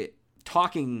heavy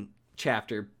talking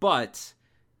chapter, but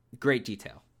great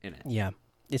detail in it. Yeah,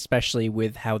 especially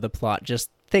with how the plot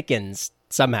just thickens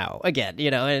somehow again,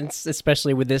 and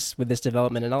especially with this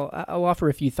development. And I'll offer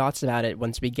a few thoughts about it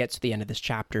once we get to the end of this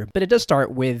chapter. But it does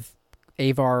start with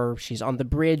Avar. She's on the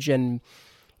bridge, and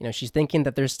she's thinking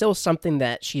that there's still something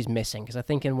that she's missing. Because I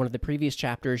think in one of the previous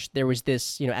chapters there was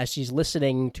this, as she's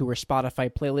listening to her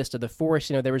Spotify playlist of the Force,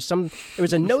 there was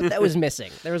a note that was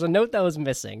missing. There was a note that was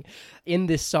missing in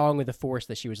this song of the Force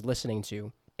that she was listening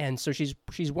to. And so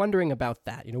she's wondering about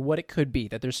that, what it could be,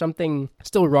 that there's something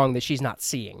still wrong that she's not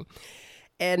seeing.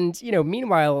 And,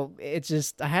 meanwhile, it's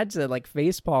just, I had to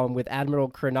facepalm with Admiral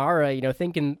Krenara,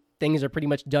 thinking things are pretty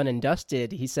much done and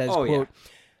dusted. He says, quote, yeah.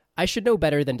 I should know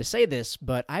better than to say this,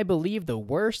 but I believe the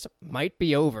worst might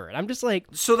be over. And I'm just like...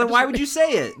 So then why would you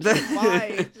say it?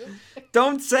 Why?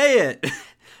 Don't say it.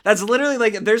 That's literally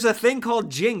there's a thing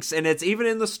called jinx, and it's even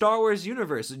in the Star Wars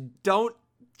universe. Don't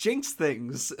jinx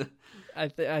things.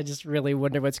 I just really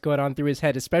wonder what's going on through his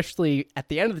head, especially at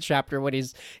the end of the chapter when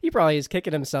he probably is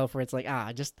kicking himself where it's like,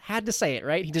 I just had to say it,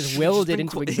 right? He just willed it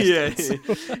into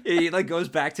existence. Yeah. He goes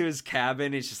back to his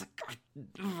cabin. He's just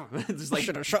just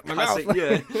should have shut my mouth.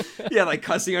 Yeah,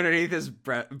 cussing underneath his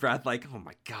breath, oh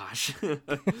my gosh.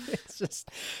 It's just,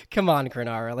 come on,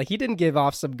 Krenara. He didn't give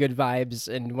off some good vibes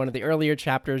in one of the earlier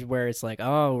chapters where it's like,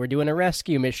 oh, we're doing a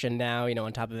rescue mission now,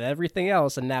 on top of everything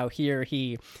else. And now here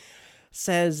he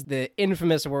says the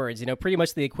infamous words, pretty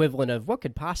much the equivalent of what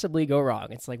could possibly go wrong.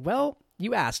 It's like, well,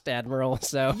 you asked, Admiral,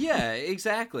 so. Yeah,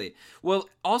 exactly. Well,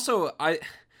 also,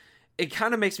 it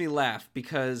kind of makes me laugh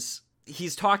because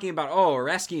he's talking about, a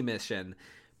rescue mission.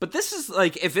 But this is,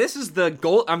 if this is I'm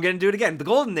going to do it again, the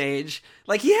Golden Age,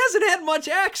 he hasn't had much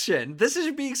action. This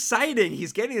should be exciting.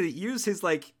 He's getting to use his,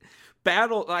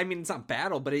 battle, I mean, it's not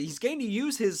battle, but he's getting to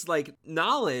use his,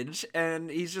 knowledge, and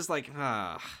he's just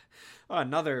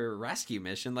another rescue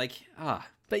mission, But,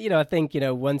 I think,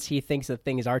 once he thinks that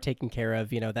things are taken care of,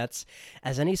 that's,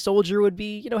 as any soldier would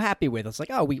be, happy with. It's like,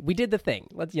 oh, we did the thing.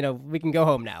 Let's, we can go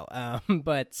home now.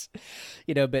 But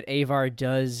Avar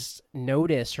does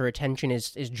notice her attention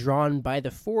is drawn by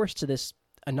the Force to this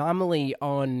anomaly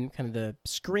on kind of the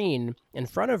screen in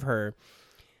front of her,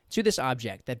 to this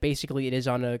object that basically it is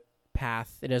on a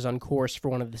path. It is on course for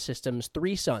one of the system's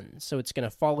 3 suns, so it's going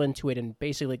to fall into it and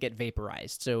basically get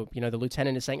vaporized. So, the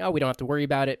lieutenant is saying, oh, we don't have to worry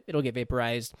about it. It'll get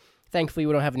vaporized. Thankfully,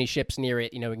 we don't have any ships near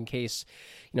it, in case,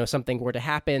 something were to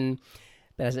happen.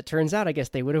 But as it turns out, I guess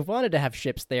they would have wanted to have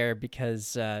ships there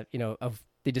because, of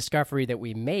the discovery that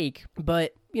we make.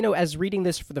 But, as reading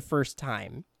this for the first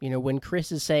time, when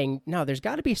Chris is saying, no, there's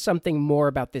got to be something more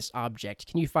about this object.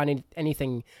 Can you find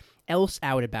anything else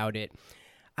out about it?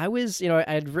 I was, I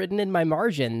had written in my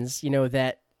margins,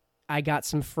 that I got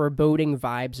some foreboding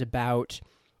vibes about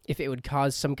if it would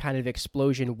cause some kind of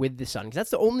explosion with the sun. Because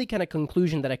that's the only kind of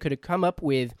conclusion that I could have come up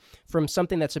with from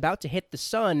something that's about to hit the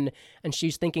sun, and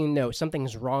she's thinking, no,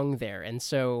 something's wrong there. And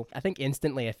so I think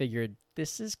instantly I figured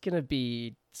this is going to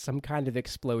be some kind of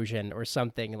explosion or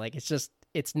something.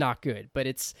 It's not good. But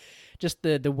it's just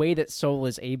the way that Soule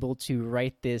is able to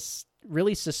write this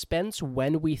really suspense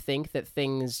when we think that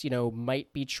things,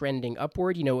 might be trending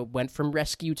upward. It went from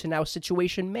rescue to now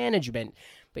situation management.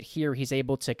 But here he's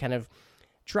able to kind of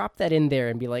drop that in there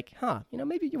and be like,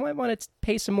 maybe you might want to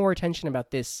pay some more attention about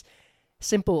this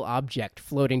simple object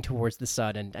floating towards the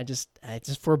sun, and it's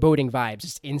just foreboding vibes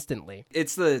just instantly.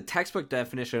 It's the textbook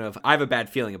definition of I have a bad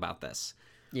feeling about this.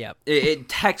 Yeah. It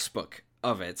textbook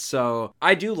of it. So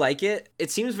I do like it.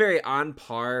 It seems very on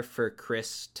par for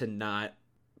Chris to not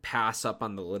pass up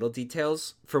on the little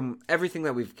details from everything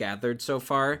that we've gathered so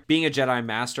far. Being a Jedi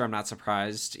Master, I'm not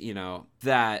surprised,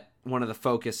 that one of the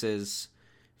focuses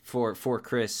for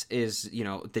Chris is,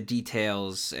 the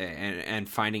details and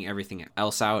finding everything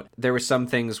else out. There were some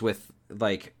things with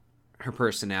like her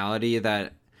personality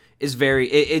that is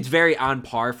it's very on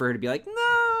par for her to be like,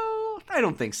 no, I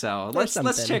don't think so.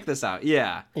 Let's check this out.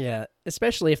 Yeah. Yeah.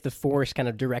 Especially if the Force kind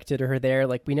of directed her there.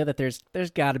 Like, we know that there's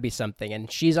got to be something,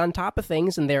 and she's on top of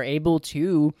things, and they're able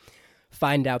to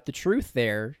find out the truth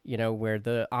there, where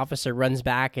the officer runs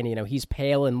back and, he's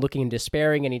pale and looking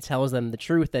despairing, and he tells them the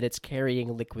truth that it's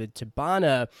carrying liquid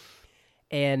Tabana.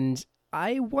 And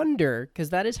I wonder, because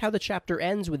that is how the chapter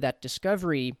ends with that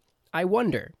discovery. I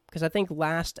wonder, because I think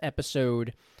last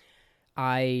episode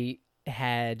I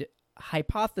had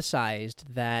hypothesized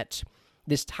that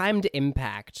this timed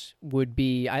impact would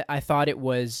be, I thought it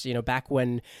was, back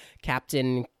when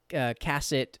Captain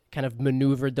Cassett kind of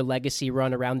maneuvered the Legacy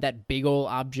run around that big old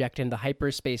object in the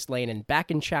hyperspace lane. And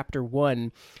back in chapter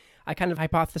 1, I kind of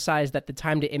hypothesized that the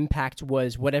time to impact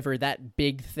was whatever that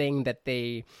big thing that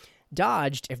they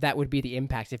dodged, if that would be the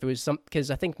impact. If it was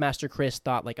because I think Master Chris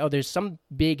thought like, oh, there's some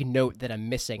big note that I'm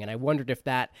missing. And I wondered if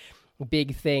that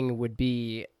big thing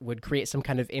would create some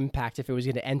kind of impact if it was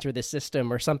going to enter the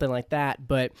system or something like that.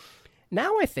 But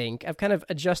now I think I've kind of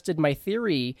adjusted my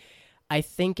theory. I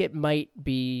think it might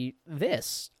be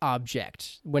this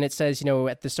object when it says,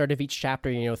 at the start of each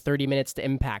chapter, 30 minutes to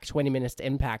impact, 20 minutes to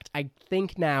impact. I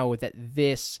think now that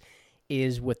this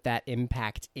is what that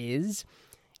impact is.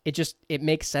 It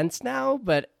makes sense now,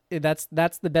 but that's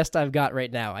the best I've got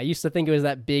right now. I used to think it was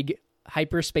that big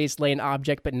hyperspace lane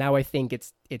object, but now I think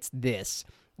it's this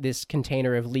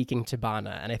container of leaking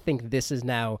Tabana, and I think this is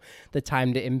now the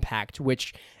time to impact,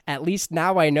 which at least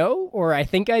now I know, or I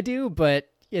think I do, but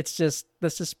it's just the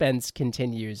suspense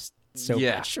continues so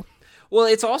much. Well,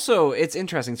 it's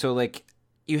interesting. So like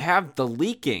you have the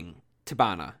leaking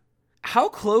Tabana. How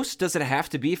close does it have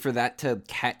to be for that to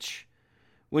catch?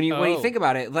 When you think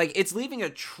about it, like it's leaving a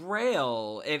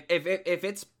trail. If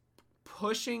it's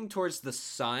pushing towards the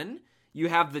sun, you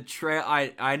have the trail.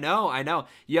 I know.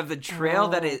 You have the trail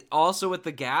that is also with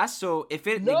the gas. So if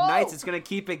it ignites, it's going to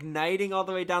keep igniting all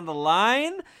the way down the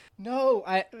line. No,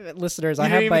 listeners, I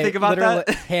have my literal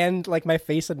hand, like my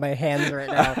face in my hands right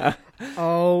now.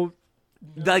 Oh,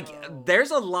 no. Like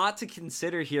there's a lot to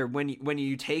consider here when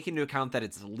you take into account that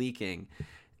it's leaking.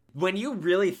 When you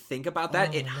really think about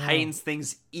that, it heightens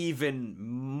things even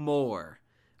more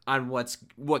on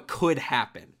what could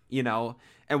happen,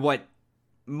 and what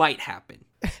might happen.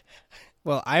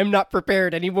 Well, I'm not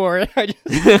prepared anymore.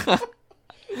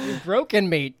 You've broken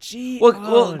me. Gee.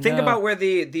 Well, think about where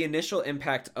the initial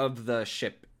impact of the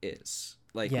ship is.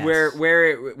 Like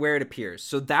where it appears.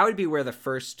 So that would be where the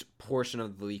first portion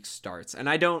of the leak starts. And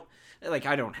I don't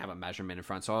have a measurement in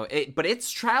front, but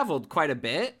it's traveled quite a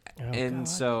bit.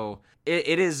 So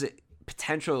it is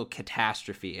potential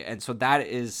catastrophe. And so that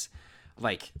is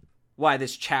like why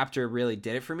this chapter really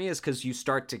did it for me, is because you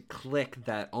start to click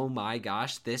that, oh my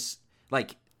gosh, this,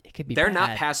 like, it could be they're bad.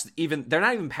 They're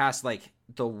not even past like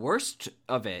the worst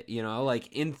of it, like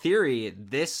in theory,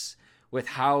 this, with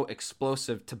how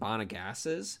explosive Tabana gas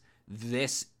is,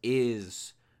 this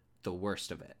is the worst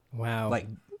of it. Wow. Like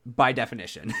by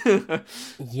definition.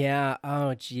 Yeah.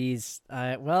 Oh, geez.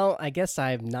 Well, I guess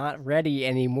I'm not ready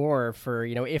anymore for,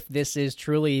 if this is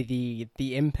truly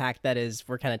the impact that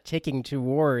we're kind of ticking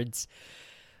towards.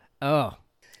 Oh,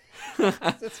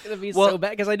 it's going to be so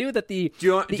bad, because I knew that do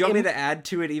you want me to add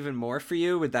to it even more for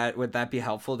you? Would that be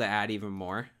helpful to add even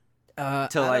more? I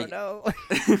don't know.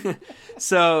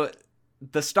 So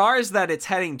the stars that it's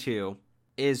heading to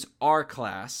is R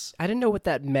class. I didn't know what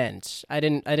that meant. I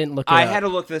didn't look it up. I had to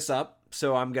look this up,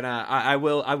 so I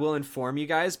will inform you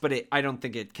guys, but I don't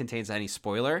think it contains any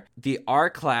spoiler. The R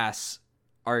class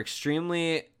are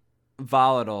extremely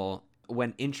volatile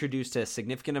when introduced to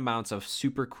significant amounts of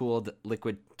supercooled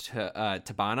liquid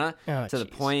Tabana, to the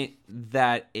point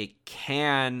that it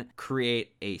can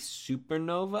create a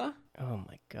supernova. Oh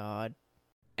my god.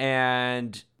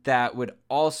 And that would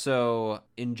also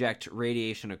inject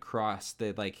radiation across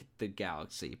the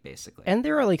galaxy, basically. And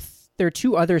there are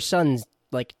 2 other suns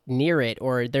near it,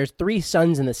 or there's 3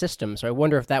 suns in the system. So I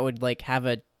wonder if that would have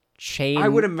a chain, I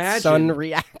would imagine, sun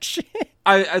reaction.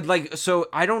 So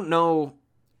I don't know.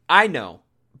 I know,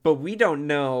 but we don't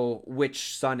know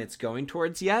which sun it's going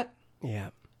towards yet.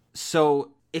 Yeah.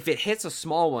 So if it hits a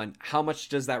small one, how much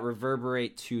does that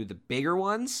reverberate to the bigger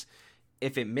ones?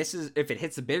 If it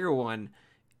hits the bigger one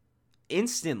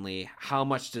instantly, how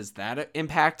much does that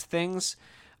impact things?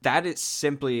 That is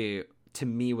simply, to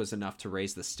me, was enough to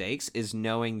raise the stakes, is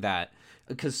knowing that,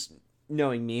 because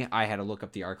knowing me, I had to look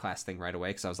up the R-Class thing right away,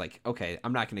 because I was like, okay,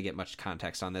 I'm not going to get much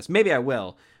context on this. Maybe I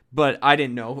will, but I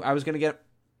didn't know I was going to get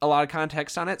a lot of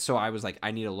context on it, so I was like,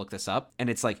 I need to look this up. And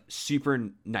it's like super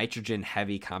nitrogen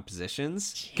heavy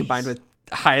compositions combined with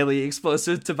highly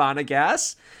explosive Tavana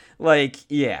gas. Like,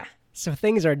 yeah. So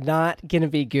things are not going to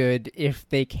be good if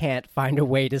they can't find a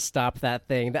way to stop that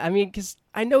thing. I mean, because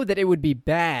I know that it would be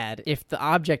bad if the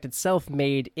object itself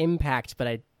made impact, but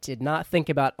I did not think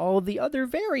about all the other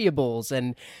variables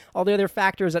and all the other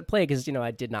factors at play, because,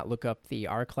 I did not look up the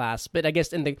R-Class. But I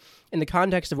guess in the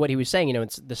context of what he was saying,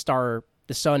 it's the star,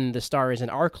 the sun, the star is an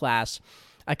R-Class.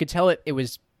 I could tell it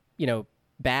was,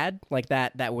 bad, like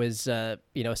that was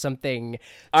something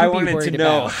I wanted to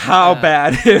know how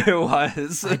bad it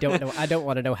was. I don't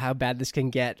want to know how bad this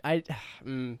can get. I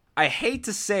hate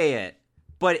to say it,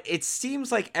 but it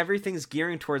seems like everything's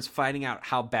gearing towards finding out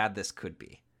how bad this could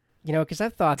be. Because I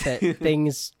thought that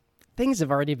things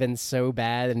have already been so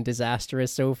bad and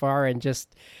disastrous so far, and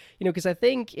just because I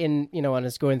think on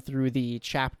us going through the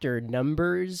chapter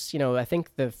numbers, I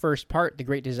think the first part, The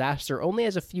Great Disaster, only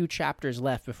has a few chapters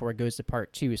left before it goes to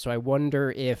part 2. So I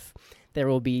wonder if there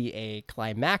will be a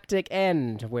climactic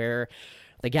end where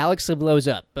the galaxy blows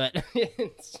up. But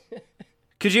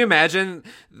could you imagine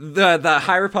the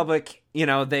High Republic,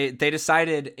 they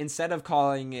decided, instead of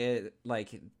calling it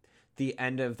like the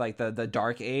end of like the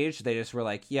Dark Age, they just were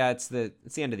like, yeah, it's the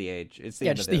end of the age. It's the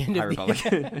end of the High Republic.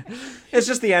 It's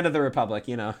just the end of the Republic,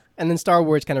 And then Star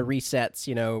Wars kind of resets,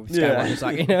 Skywalker's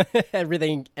like,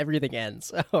 everything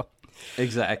ends. Oh.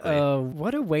 Exactly.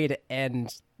 What a way to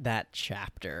end that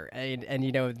chapter. And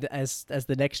as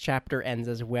the next chapter ends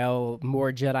as well,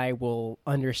 more Jedi will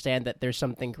understand that there's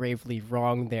something gravely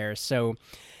wrong there. So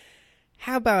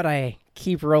how about I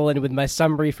keep rolling with my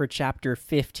summary for chapter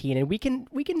 15, and we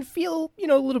can feel,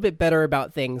 a little bit better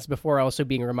about things before also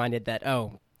being reminded that,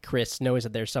 oh, Chris knows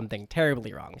that there's something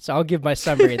terribly wrong. So I'll give my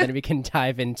summary, and then we can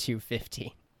dive into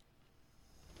 15.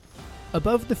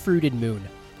 Above the fruited moon,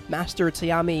 Master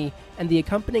Tayami and the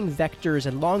accompanying vectors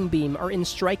and Longbeam are in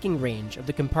striking range of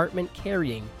the compartment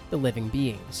carrying the living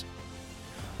beings.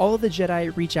 All the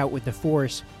Jedi reach out with the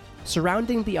Force,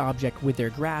 surrounding the object with their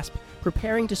grasp,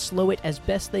 preparing to slow it as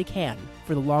best they can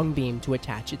for the Longbeam to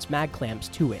attach its mag clamps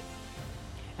to it.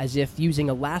 As if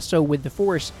using a lasso with the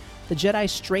Force, the Jedi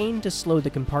strain to slow the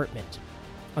compartment.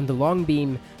 On the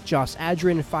Longbeam, Joss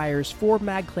Adrin fires 4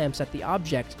 mag clamps at the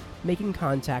object, making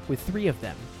contact with 3 of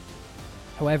them.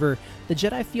 However, the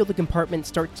Jedi feel the compartment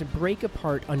start to break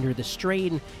apart under the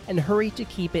strain and hurry to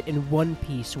keep it in one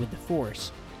piece with the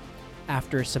Force.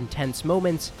 After some tense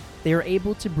moments, they are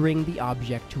able to bring the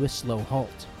object to a slow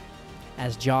halt.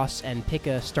 As Joss and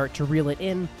Pika start to reel it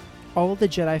in, all the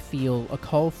Jedi feel a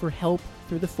call for help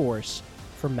through the Force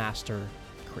from Master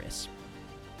Chris.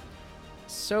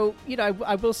 So,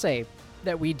 I will say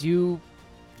that we do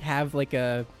have like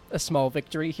a small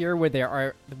victory here where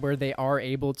they are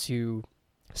able to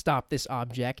stop this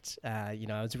object. I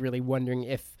was really wondering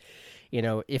if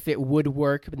it would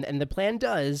work, and the plan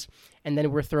does, and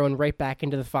then we're thrown right back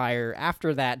into the fire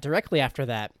directly after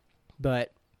that.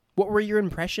 But what were your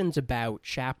impressions about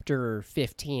chapter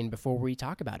 15 before we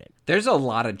talk about it? There's a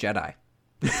lot of Jedi.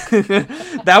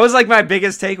 That was like my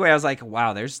biggest takeaway. I was like,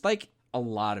 wow, there's like a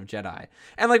lot of Jedi.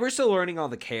 And like, we're still learning all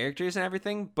the characters and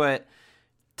everything, but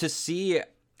to see,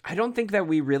 I don't think that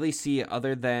we really see,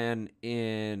 other than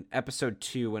in episode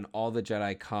 2 when all the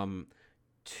Jedi come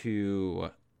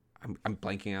to, I'm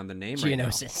blanking on the name right now.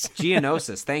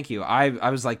 Geonosis, thank you. I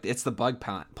was like, it's the bug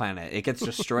planet. It gets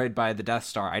destroyed by the Death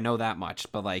Star. I know that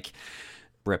much, but like,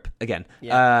 rip again.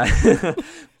 Yeah.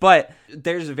 But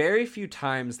there's very few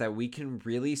times that we can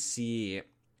really see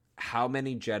how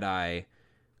many Jedi,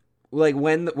 like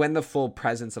when the full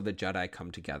presence of the Jedi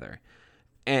come together.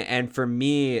 And for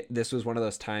me, this was one of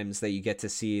those times that you get to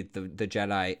see the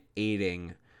Jedi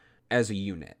aiding as a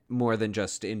unit, more than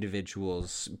just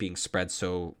individuals being spread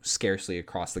so scarcely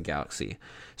across the galaxy.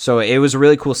 So it was a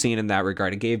really cool scene in that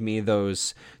regard. It gave me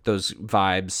those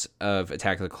vibes of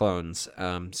Attack of the Clones,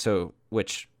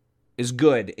 which is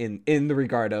good in the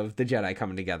regard of the Jedi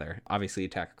coming together. Obviously,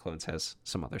 Attack of the Clones has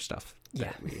some other stuff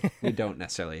that we don't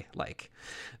necessarily like.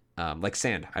 Like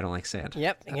sand. I don't like sand.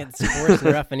 It gets coarse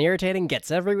and rough and irritating,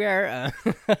 gets everywhere.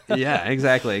 Yeah,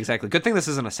 exactly. Good thing this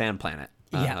isn't a sand planet.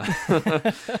 Yeah.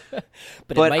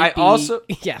 But I also...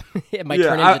 Yeah, it might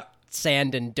turn into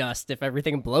sand and dust if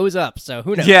everything blows up. So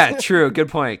who knows? Yeah, true. Good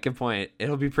point.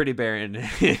 It'll be pretty barren.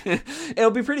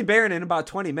 It'll be pretty barren in about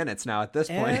 20 minutes now at this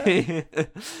point.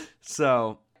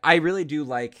 So I really do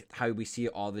like how we see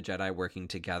all the Jedi working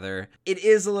together. It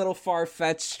is a little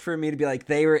far-fetched for me to be like,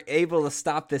 they were able to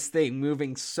stop this thing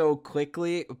moving so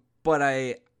quickly, but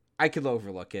I could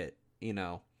overlook it, you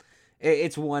know.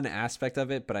 It's one aspect of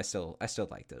it, but I still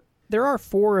liked it. There are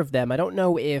 4 of them. I don't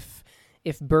know if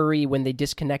Burry, when they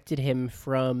disconnected him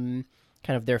from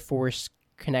kind of their Force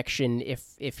connection,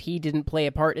 if he didn't play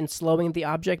a part in slowing the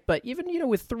object, but even, you know,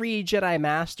 with 3 Jedi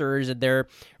Masters and they're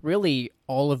really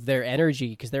all of their energy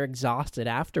because they're exhausted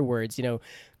afterwards, you know,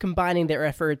 combining their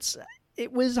efforts,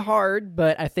 it was hard,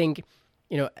 but I think,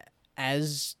 you know,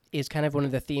 as is kind of one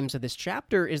of the themes of this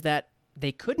chapter, is that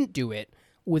they couldn't do it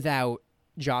without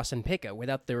Joss and Pika,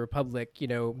 without the Republic, you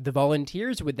know, the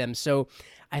volunteers with them. So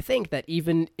I think that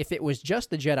even if it was just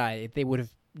the Jedi, they would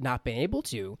have not been able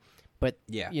to. But,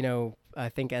 you know, I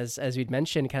think as we'd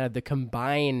mentioned, kind of the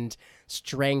combined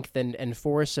strength and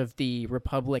force of the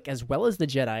Republic as well as the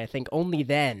Jedi, I think only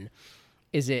then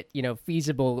is it, you know,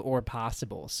 feasible or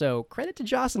possible. So credit to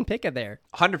Joss and Pika there.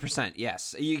 100%,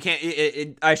 yes. You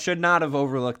can't. I should not have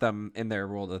overlooked them in their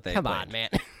role that they Come played. on, man.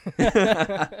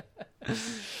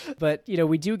 But, you know,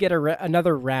 we do get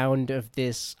another round of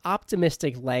this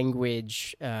optimistic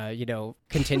language, you know,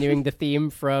 continuing the theme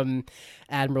from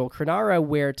Admiral Krenara,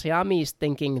 where Taami is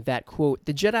thinking that, quote,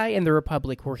 the Jedi and the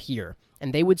Republic were here,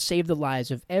 and they would save the lives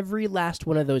of every last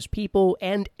one of those people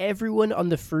and everyone on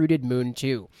the fruited moon,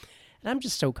 too. And I'm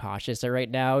just so cautious right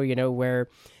now, you know, where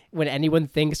when anyone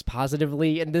thinks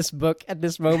positively in this book at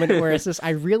this moment, where it's just,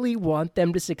 I really want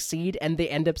them to succeed, and they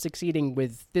end up succeeding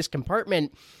with this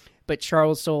compartment. But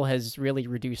Charles Soule has really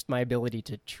reduced my ability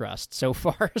to trust so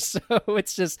far. So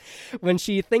it's just, when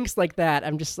she thinks like that,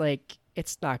 I'm just like,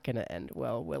 it's not going to end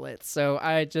well, will it? So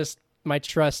my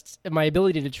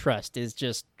ability to trust is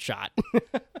just shot.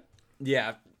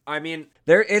 Yeah. I mean,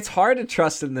 it's hard to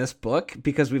trust in this book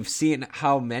because we've seen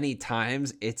how many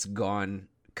times it's gone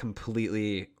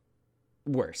completely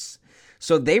worse.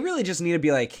 So they really just need to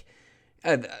be like,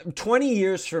 20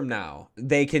 years from now,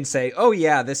 they can say, oh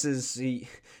yeah,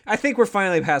 I think we're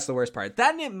finally past the worst part.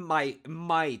 Then it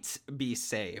might be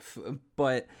safe.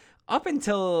 But up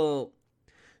until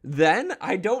then,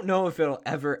 I don't know if it'll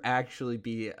ever actually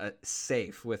be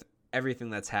safe with everything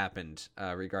that's happened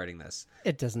regarding this.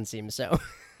 It doesn't seem so.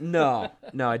 No,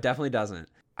 it definitely doesn't.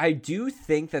 I do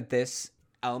think that this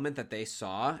element that they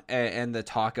saw and the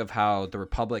talk of how the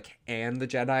Republic and the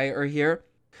Jedi are here,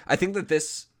 I think that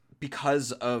this,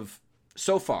 because of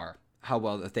so far how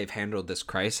well that they've handled this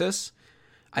crisis,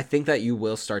 I think that you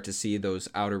will start to see those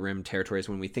Outer Rim territories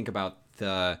when we think about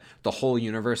the whole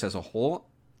universe as a whole.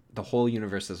 The whole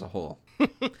universe as a whole.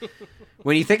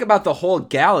 When you think about the whole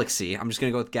galaxy, I'm just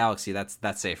going to go with galaxy.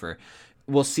 That's safer.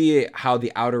 We'll see how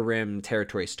the Outer Rim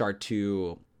territories start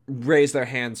to raise their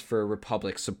hands for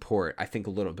Republic support, I think,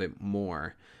 a little bit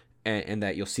more. And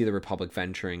that you'll see the Republic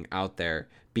venturing out there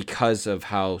because of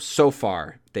how so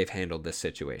far they've handled this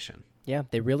situation. Yeah,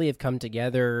 they really have come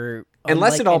together.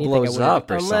 Unless it all blows up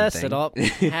or unless something. Unless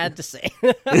it all had to say.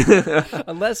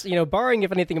 Unless, you know, barring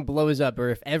if anything blows up or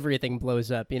if everything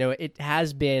blows up, you know, it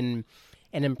has been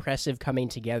an impressive coming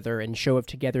together and show of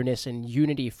togetherness and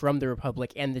unity from the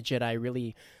Republic and the Jedi,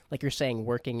 really, like you're saying,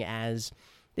 working as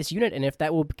this unit. And if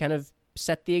that will kind of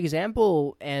set the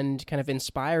example and kind of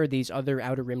inspire these other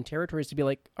Outer Rim territories to be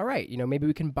like, all right, you know, maybe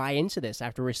we can buy into this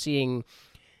after we're seeing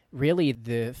really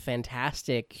the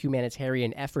fantastic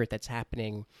humanitarian effort that's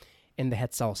happening in the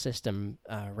Hetzal system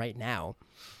right now.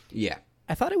 Yeah.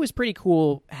 I thought it was pretty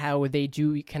cool how they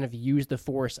do kind of use the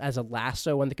Force as a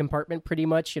lasso on the compartment pretty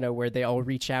much, you know, where they all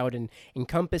reach out and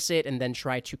encompass it and then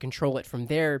try to control it from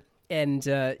there. And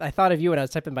I thought of you when I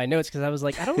was typing my notes because I was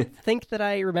like, I don't think that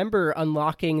I remember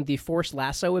unlocking the Force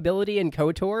lasso ability in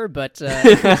KOTOR, but...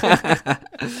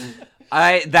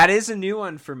 That is a new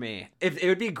one for me. It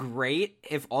would be great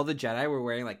if all the Jedi were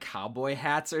wearing like cowboy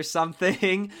hats or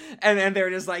something, and they're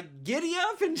just like giddy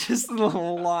up and just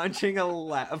launching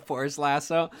a Force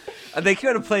lasso. They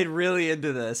could have played really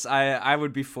into this. I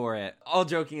would be for it. All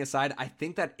joking aside, I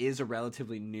think that is a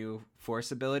relatively new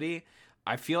Force ability.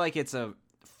 I feel like it's a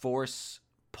Force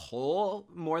pull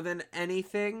more than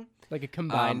anything. Like a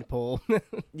combined pull.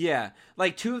 Yeah.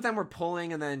 Like 2 of them were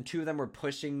pulling and then 2 of them were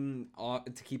pushing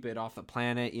to keep it off the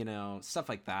planet, you know, stuff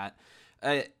like that.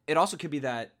 It also could be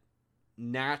that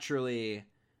naturally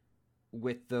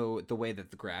with the way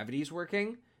that the gravity is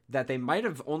working, that they might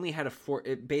have only had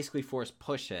basically force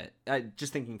push it.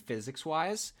 Just thinking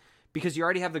physics-wise, because you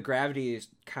already have the gravity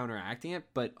counteracting it,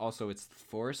 but also it's the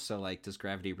Force. So, like, does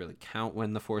gravity really count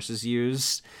when the Force is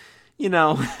used? You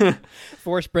know,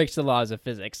 Force breaks the laws of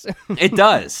physics. It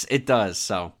does. It does.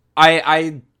 So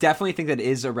I definitely think that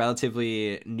is a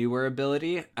relatively newer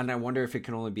ability, and I wonder if it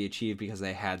can only be achieved because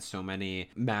they had so many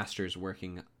masters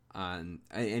working on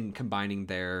and combining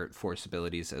their Force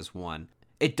abilities as one.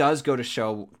 It does go to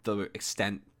show the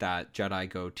extent that Jedi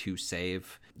go to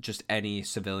save just any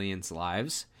civilians'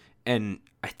 lives, and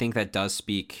I think that does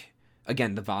speak,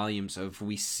 again, the volumes of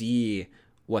we see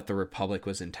what the Republic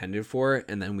was intended for,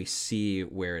 and then we see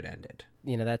where it ended.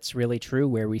 You know, that's really true,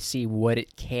 where we see what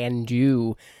it can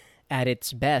do at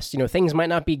its best. You know, things might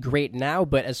not be great now,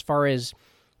 but as far as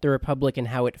the Republic and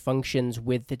how it functions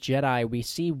with the Jedi, we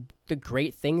see the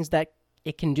great things that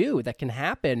it can do, that can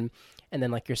happen. And then,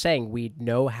 like you're saying, we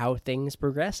know how things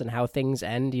progress and how things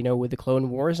end, you know, with the Clone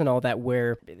Wars and all that,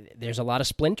 where there's a lot of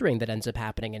splintering that ends up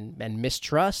happening and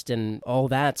mistrust and all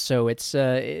that. So it's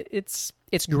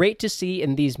great to see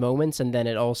in these moments, and then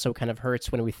it also kind of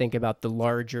hurts when we think about the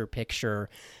larger picture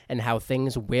and how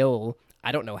things will,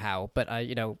 I don't know how, but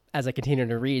you know, as I continue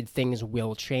to read, things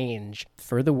will change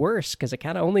for the worse, because it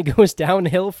kind of only goes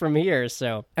downhill from here.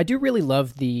 So I do really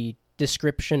love the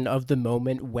description of the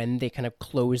moment when they kind of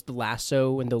closed the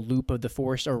lasso and the loop of the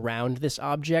Force around this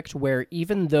object, where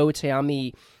even though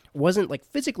Taami wasn't like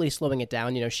physically slowing it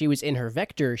down, you know, she was in her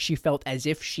vector, she felt as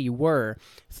if she were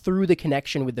through the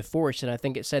connection with the Force. And I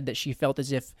think it said that she felt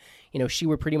as if, you know, she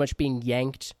were pretty much being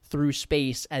yanked through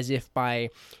space as if by,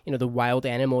 you know, the wild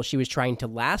animal she was trying to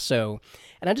lasso.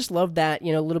 And I just love that,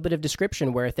 you know, little bit of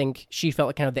description where I think she felt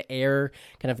like kind of the air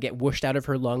kind of get whooshed out of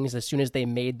her lungs as soon as they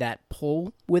made that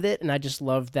pull with it. And I just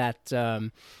love that,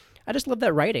 I just love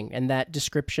that writing and that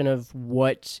description of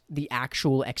what the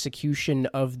actual execution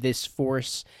of this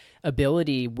Force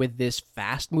ability with this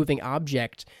fast-moving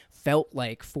object felt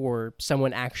like for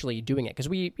someone actually doing it. Because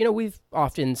we've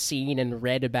often seen and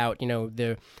read about, you know,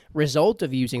 the result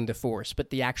of using the Force, but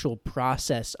the actual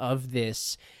process of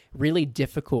this really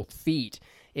difficult feat,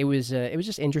 it was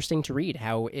just interesting to read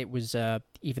how it was,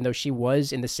 even though she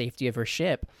was in the safety of her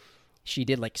ship, she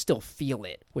did like still feel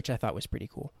it, which I thought was pretty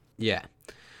cool. Yeah.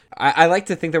 I like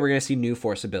to think that we're going to see new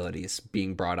Force abilities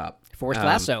being brought up. Force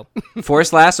Lasso.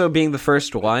 Force Lasso being the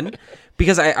first one,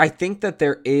 because I think that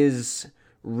there is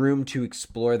room to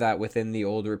explore that within the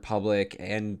Old Republic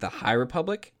and the High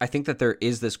Republic. I think that there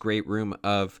is this great room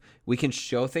of we can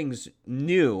show things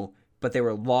new, but they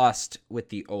were lost with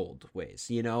the old ways.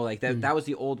 You know, like that was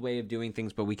the old way of doing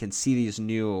things, but we can see these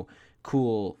new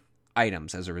cool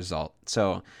items as a result.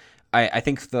 So I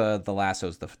think the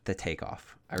lasso's the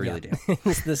takeoff. I really do.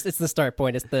 It's the start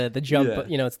point. It's the jump. Yeah.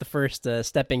 You know, it's the first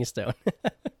stepping stone.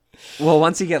 Well,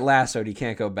 once you get lassoed, you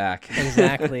can't go back.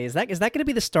 Exactly. Is that going to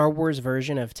be the Star Wars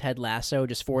version of Ted Lasso,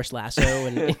 just Force Lasso?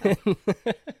 And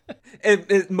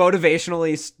it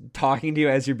motivationally talking to you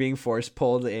as you're being force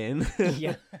pulled in.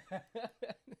 Yeah.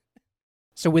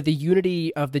 So with the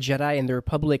unity of the Jedi and the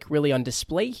Republic really on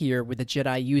display here, with the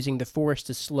Jedi using the Force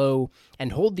to slow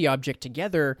and hold the object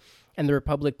together, and the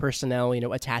Republic personnel, you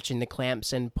know, attaching the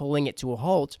clamps and pulling it to a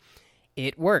halt,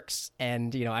 it works.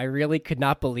 And, you know, I really could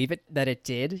not believe it that it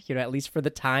did. You know, at least for the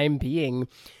time being,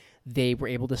 they were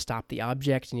able to stop the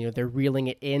object, and, you know, they're reeling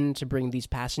it in to bring these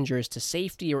passengers to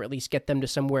safety, or at least get them to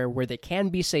somewhere where they can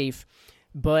be safe.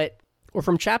 Or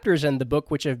from chapters in the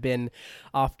book which have been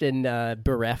often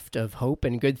bereft of hope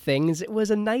and good things, it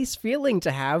was a nice feeling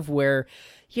to have where,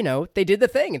 you know, they did the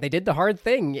thing, they did the hard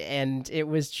thing, and it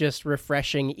was just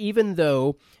refreshing, even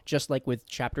though, just like with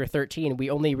chapter 13, we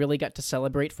only really got to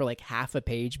celebrate for like half a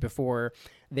page before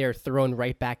they're thrown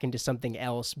right back into something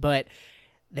else. But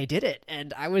they did it,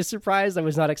 and I was surprised. I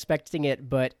was not expecting it,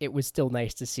 but it was still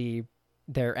nice to see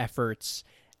their efforts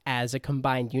as a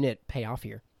combined unit pay off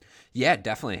here. Yeah,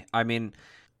 definitely. I mean,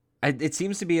 it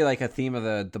seems to be like a theme of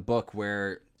the book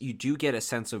where you do get a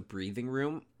sense of breathing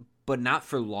room, but not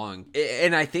for long.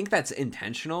 And I think that's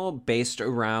intentional, based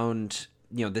around,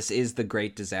 you know, this is the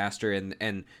great disaster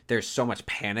and there's so much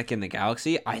panic in the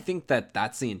galaxy. I think that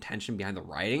that's the intention behind the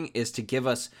writing, is to give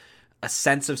us a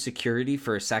sense of security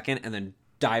for a second and then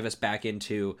dive us back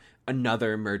into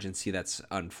another emergency that's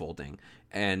unfolding.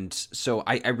 And so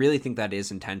I really think that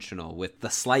is intentional, with the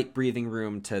slight breathing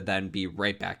room to then be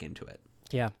right back into it.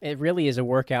 Yeah, it really is a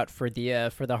workout for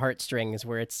the heartstrings,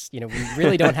 where it's, you know, we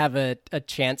really don't have a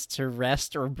chance to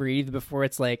rest or breathe before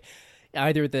it's like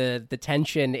either the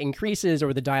tension increases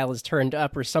or the dial is turned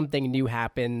up or something new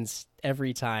happens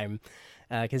every time.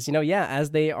 Because,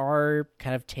 as they are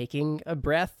kind of taking a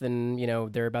breath and,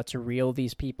 they're about to reel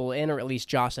these people in, or at least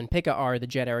Joss and Pika are, the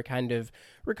Jedi are kind of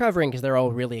recovering because they're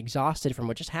all really exhausted from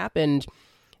what just happened.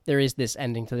 There is this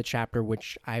ending to the chapter,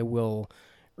 which I will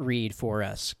read for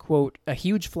us. Quote, "A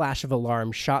huge flash of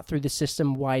alarm shot through the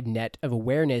system-wide net of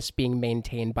awareness being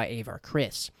maintained by Avar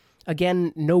Kriss.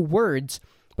 Again, no words,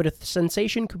 but if the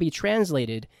sensation could be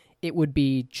translated, it would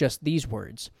be just these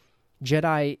words.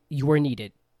 Jedi, you are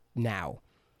needed. Now."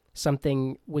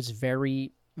 Something was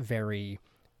very, very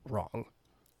wrong.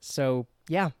 So,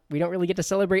 we don't really get to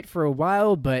celebrate for a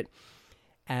while, but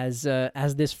as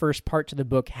this first part to the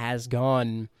book has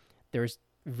gone, there's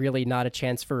really not a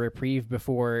chance for reprieve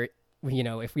before,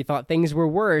 if we thought things were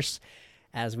worse,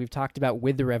 as we've talked about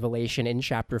with the revelation in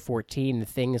chapter 14,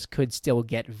 things could still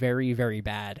get very, very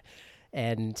bad.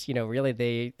 And,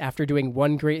 really, after doing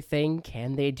one great thing,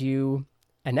 can they do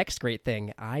a next great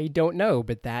thing? I don't know,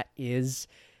 but that is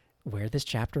where this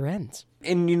chapter ends.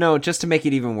 And, just to make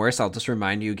it even worse, I'll just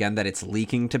remind you again that it's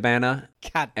leaking to Bana,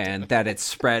 and that it's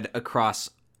spread across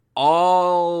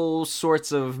all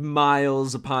sorts of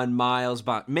miles upon miles,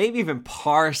 maybe even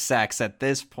parsecs at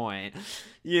this point,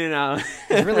 I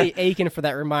was really aching for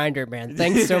that reminder, man.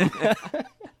 Thanks so much.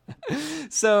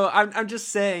 So I'm just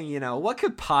saying, what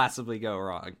could possibly go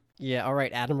wrong? Yeah, all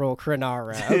right, Admiral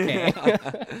Krenara. Okay.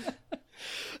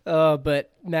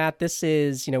 But Matt, this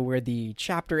is, where the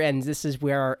chapter ends. This is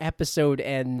where our episode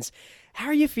ends. How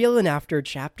are you feeling after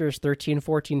chapters 13,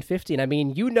 14, 15? I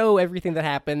mean, everything that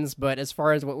happens, but as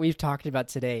far as what we've talked about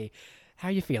today, how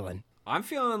are you feeling? I'm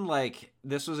feeling like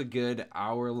this was a good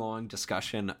hour-long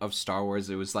discussion of Star Wars.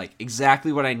 It was like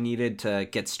exactly what I needed to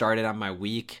get started on my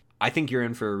week. I think you're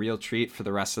in for a real treat for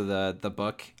the rest of the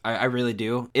book. I really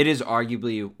do. It is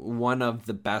arguably one of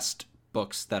the best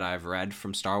books that I've read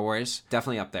from Star Wars.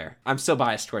 Definitely up there. I'm still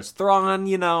biased towards Thrawn,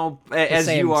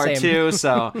 as you are too,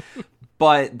 so...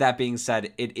 But that being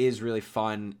said, it is really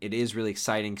fun. It is really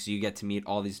exciting because you get to meet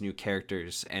all these new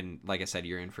characters. And like I said,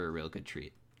 you're in for a real good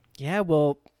treat. Yeah,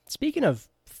 well, speaking of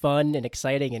fun and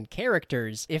exciting and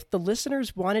characters, if the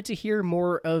listeners wanted to hear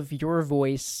more of your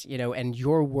voice, and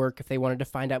your work, if they wanted to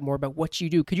find out more about what you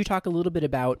do, could you talk a little bit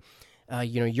about,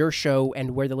 your show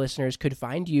and where the listeners could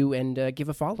find you and give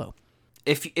a follow?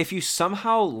 If you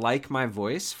somehow like my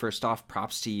voice, first off,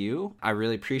 props to you. I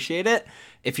really appreciate it.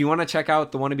 If you want to check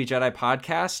out the Wannabe Jedi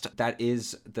podcast, that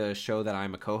is the show that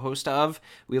I'm a co-host of.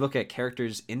 We look at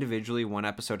characters individually, one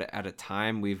episode at a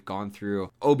time. We've gone through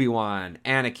Obi-Wan,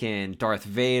 Anakin, Darth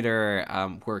Vader.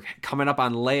 We're coming up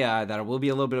on Leia. That will be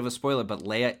a little bit of a spoiler, but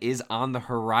Leia is on the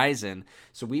horizon.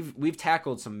 So we've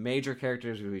tackled some major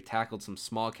characters. We've tackled some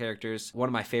small characters. One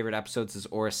of my favorite episodes is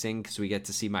Aurra Sing, because we get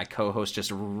to see my co-host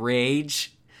just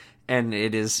rage, and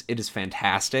it is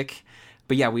fantastic.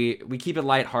 But yeah, we keep it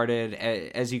lighthearted.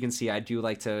 As you can see, I do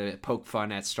like to poke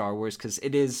fun at Star Wars because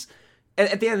it is,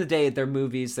 at the end of the day, they're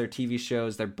movies, they're TV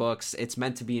shows, they're books. It's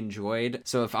meant to be enjoyed.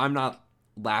 So if I'm not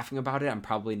laughing about it, I'm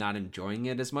probably not enjoying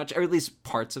it as much, or at least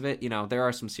parts of it. There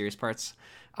are some serious parts,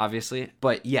 obviously.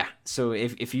 But yeah, so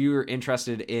if you're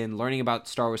interested in learning about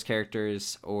Star Wars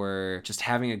characters or just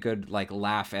having a good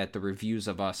laugh at the reviews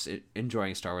of us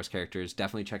enjoying Star Wars characters,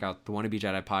 definitely check out the Wannabe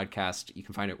Jedi podcast. You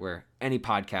can find it where any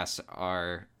podcasts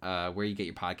are, where you get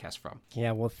your podcast from.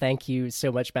 Yeah, well, thank you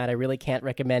so much, Matt. I really can't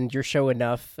recommend your show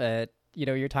enough.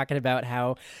 You're talking about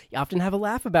how you often have a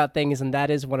laugh about things, and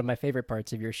that is one of my favorite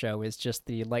parts of your show, is just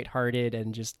the lighthearted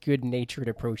and just good-natured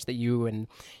approach that you and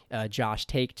Josh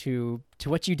take to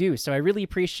what you do. So I really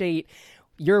appreciate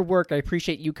your work. I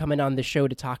appreciate you coming on the show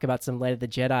to talk about some Light of the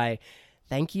Jedi.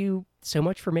 Thank you so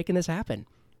much for making this happen.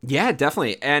 Yeah,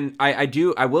 definitely. And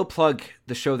I will plug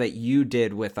the show that you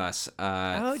did with us,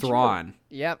 Thrawn.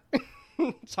 Yep.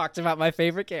 Talked about my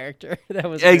favorite character. That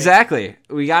was exactly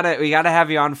great. We gotta have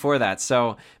you on for that.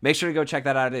 So make sure to go check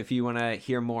that out if you want to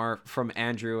hear more from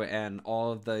Andrew and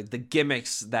all of the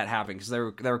gimmicks that happened, because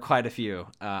there were quite a few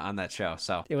on that show.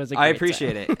 So it was. I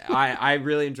appreciate it. I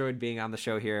really enjoyed being on the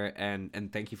show here,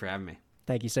 and thank you for having me.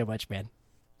 Thank you so much, man.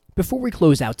 Before we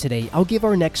close out today, I'll give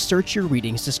our next Search Your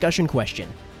Readings discussion question.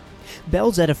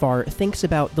 Bel Zettifar thinks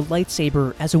about the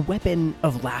lightsaber as a weapon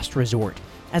of last resort,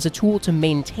 as a tool to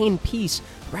maintain peace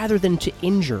rather than to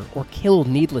injure or kill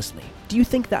needlessly. Do you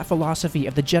think that philosophy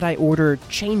of the Jedi Order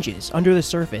changes under the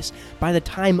surface by the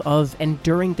time of and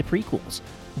during the prequels?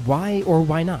 Why or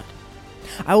why not?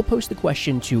 I will post the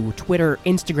question to Twitter,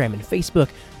 Instagram, and Facebook.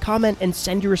 Comment and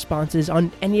send your responses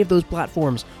on any of those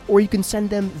platforms, or you can send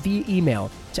them via email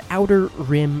to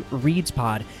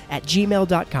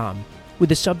outerrimreadspod@gmail.com with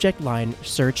the subject line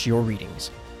Search Your Readings.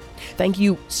 Thank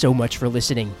you so much for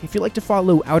listening. If you'd like to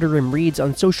follow Outer Rim Reads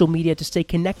on social media to stay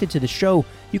connected to the show,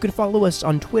 you can follow us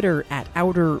on Twitter at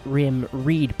Outer Rim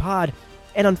Read Pod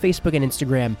and on Facebook and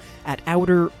Instagram at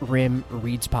Outer Rim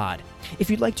Reads Pod. If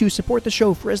you'd like to support the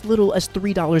show for as little as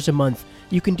 $3 a month,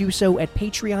 you can do so at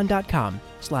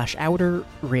patreon.com/Outer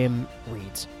Rim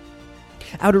Reads.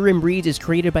 Outer Rim Reads is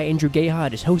created by Andrew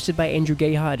Gayha, is hosted by Andrew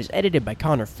Gayha, is edited by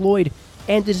Connor Floyd,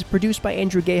 and is produced by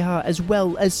Andrew Gayha as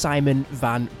well as Simon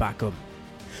Van Backum.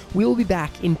 We will be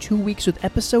back in 2 weeks with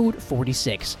episode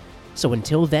 46, so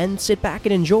until then, sit back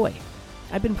and enjoy.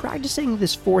 I've been practicing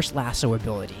this force lasso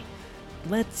ability.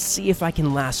 Let's see if I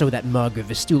can lasso that mug of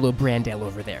Vistulo Brandale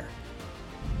over there.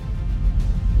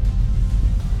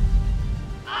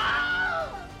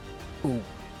 Ooh.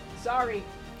 Sorry.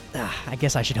 I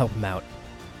guess I should help him out.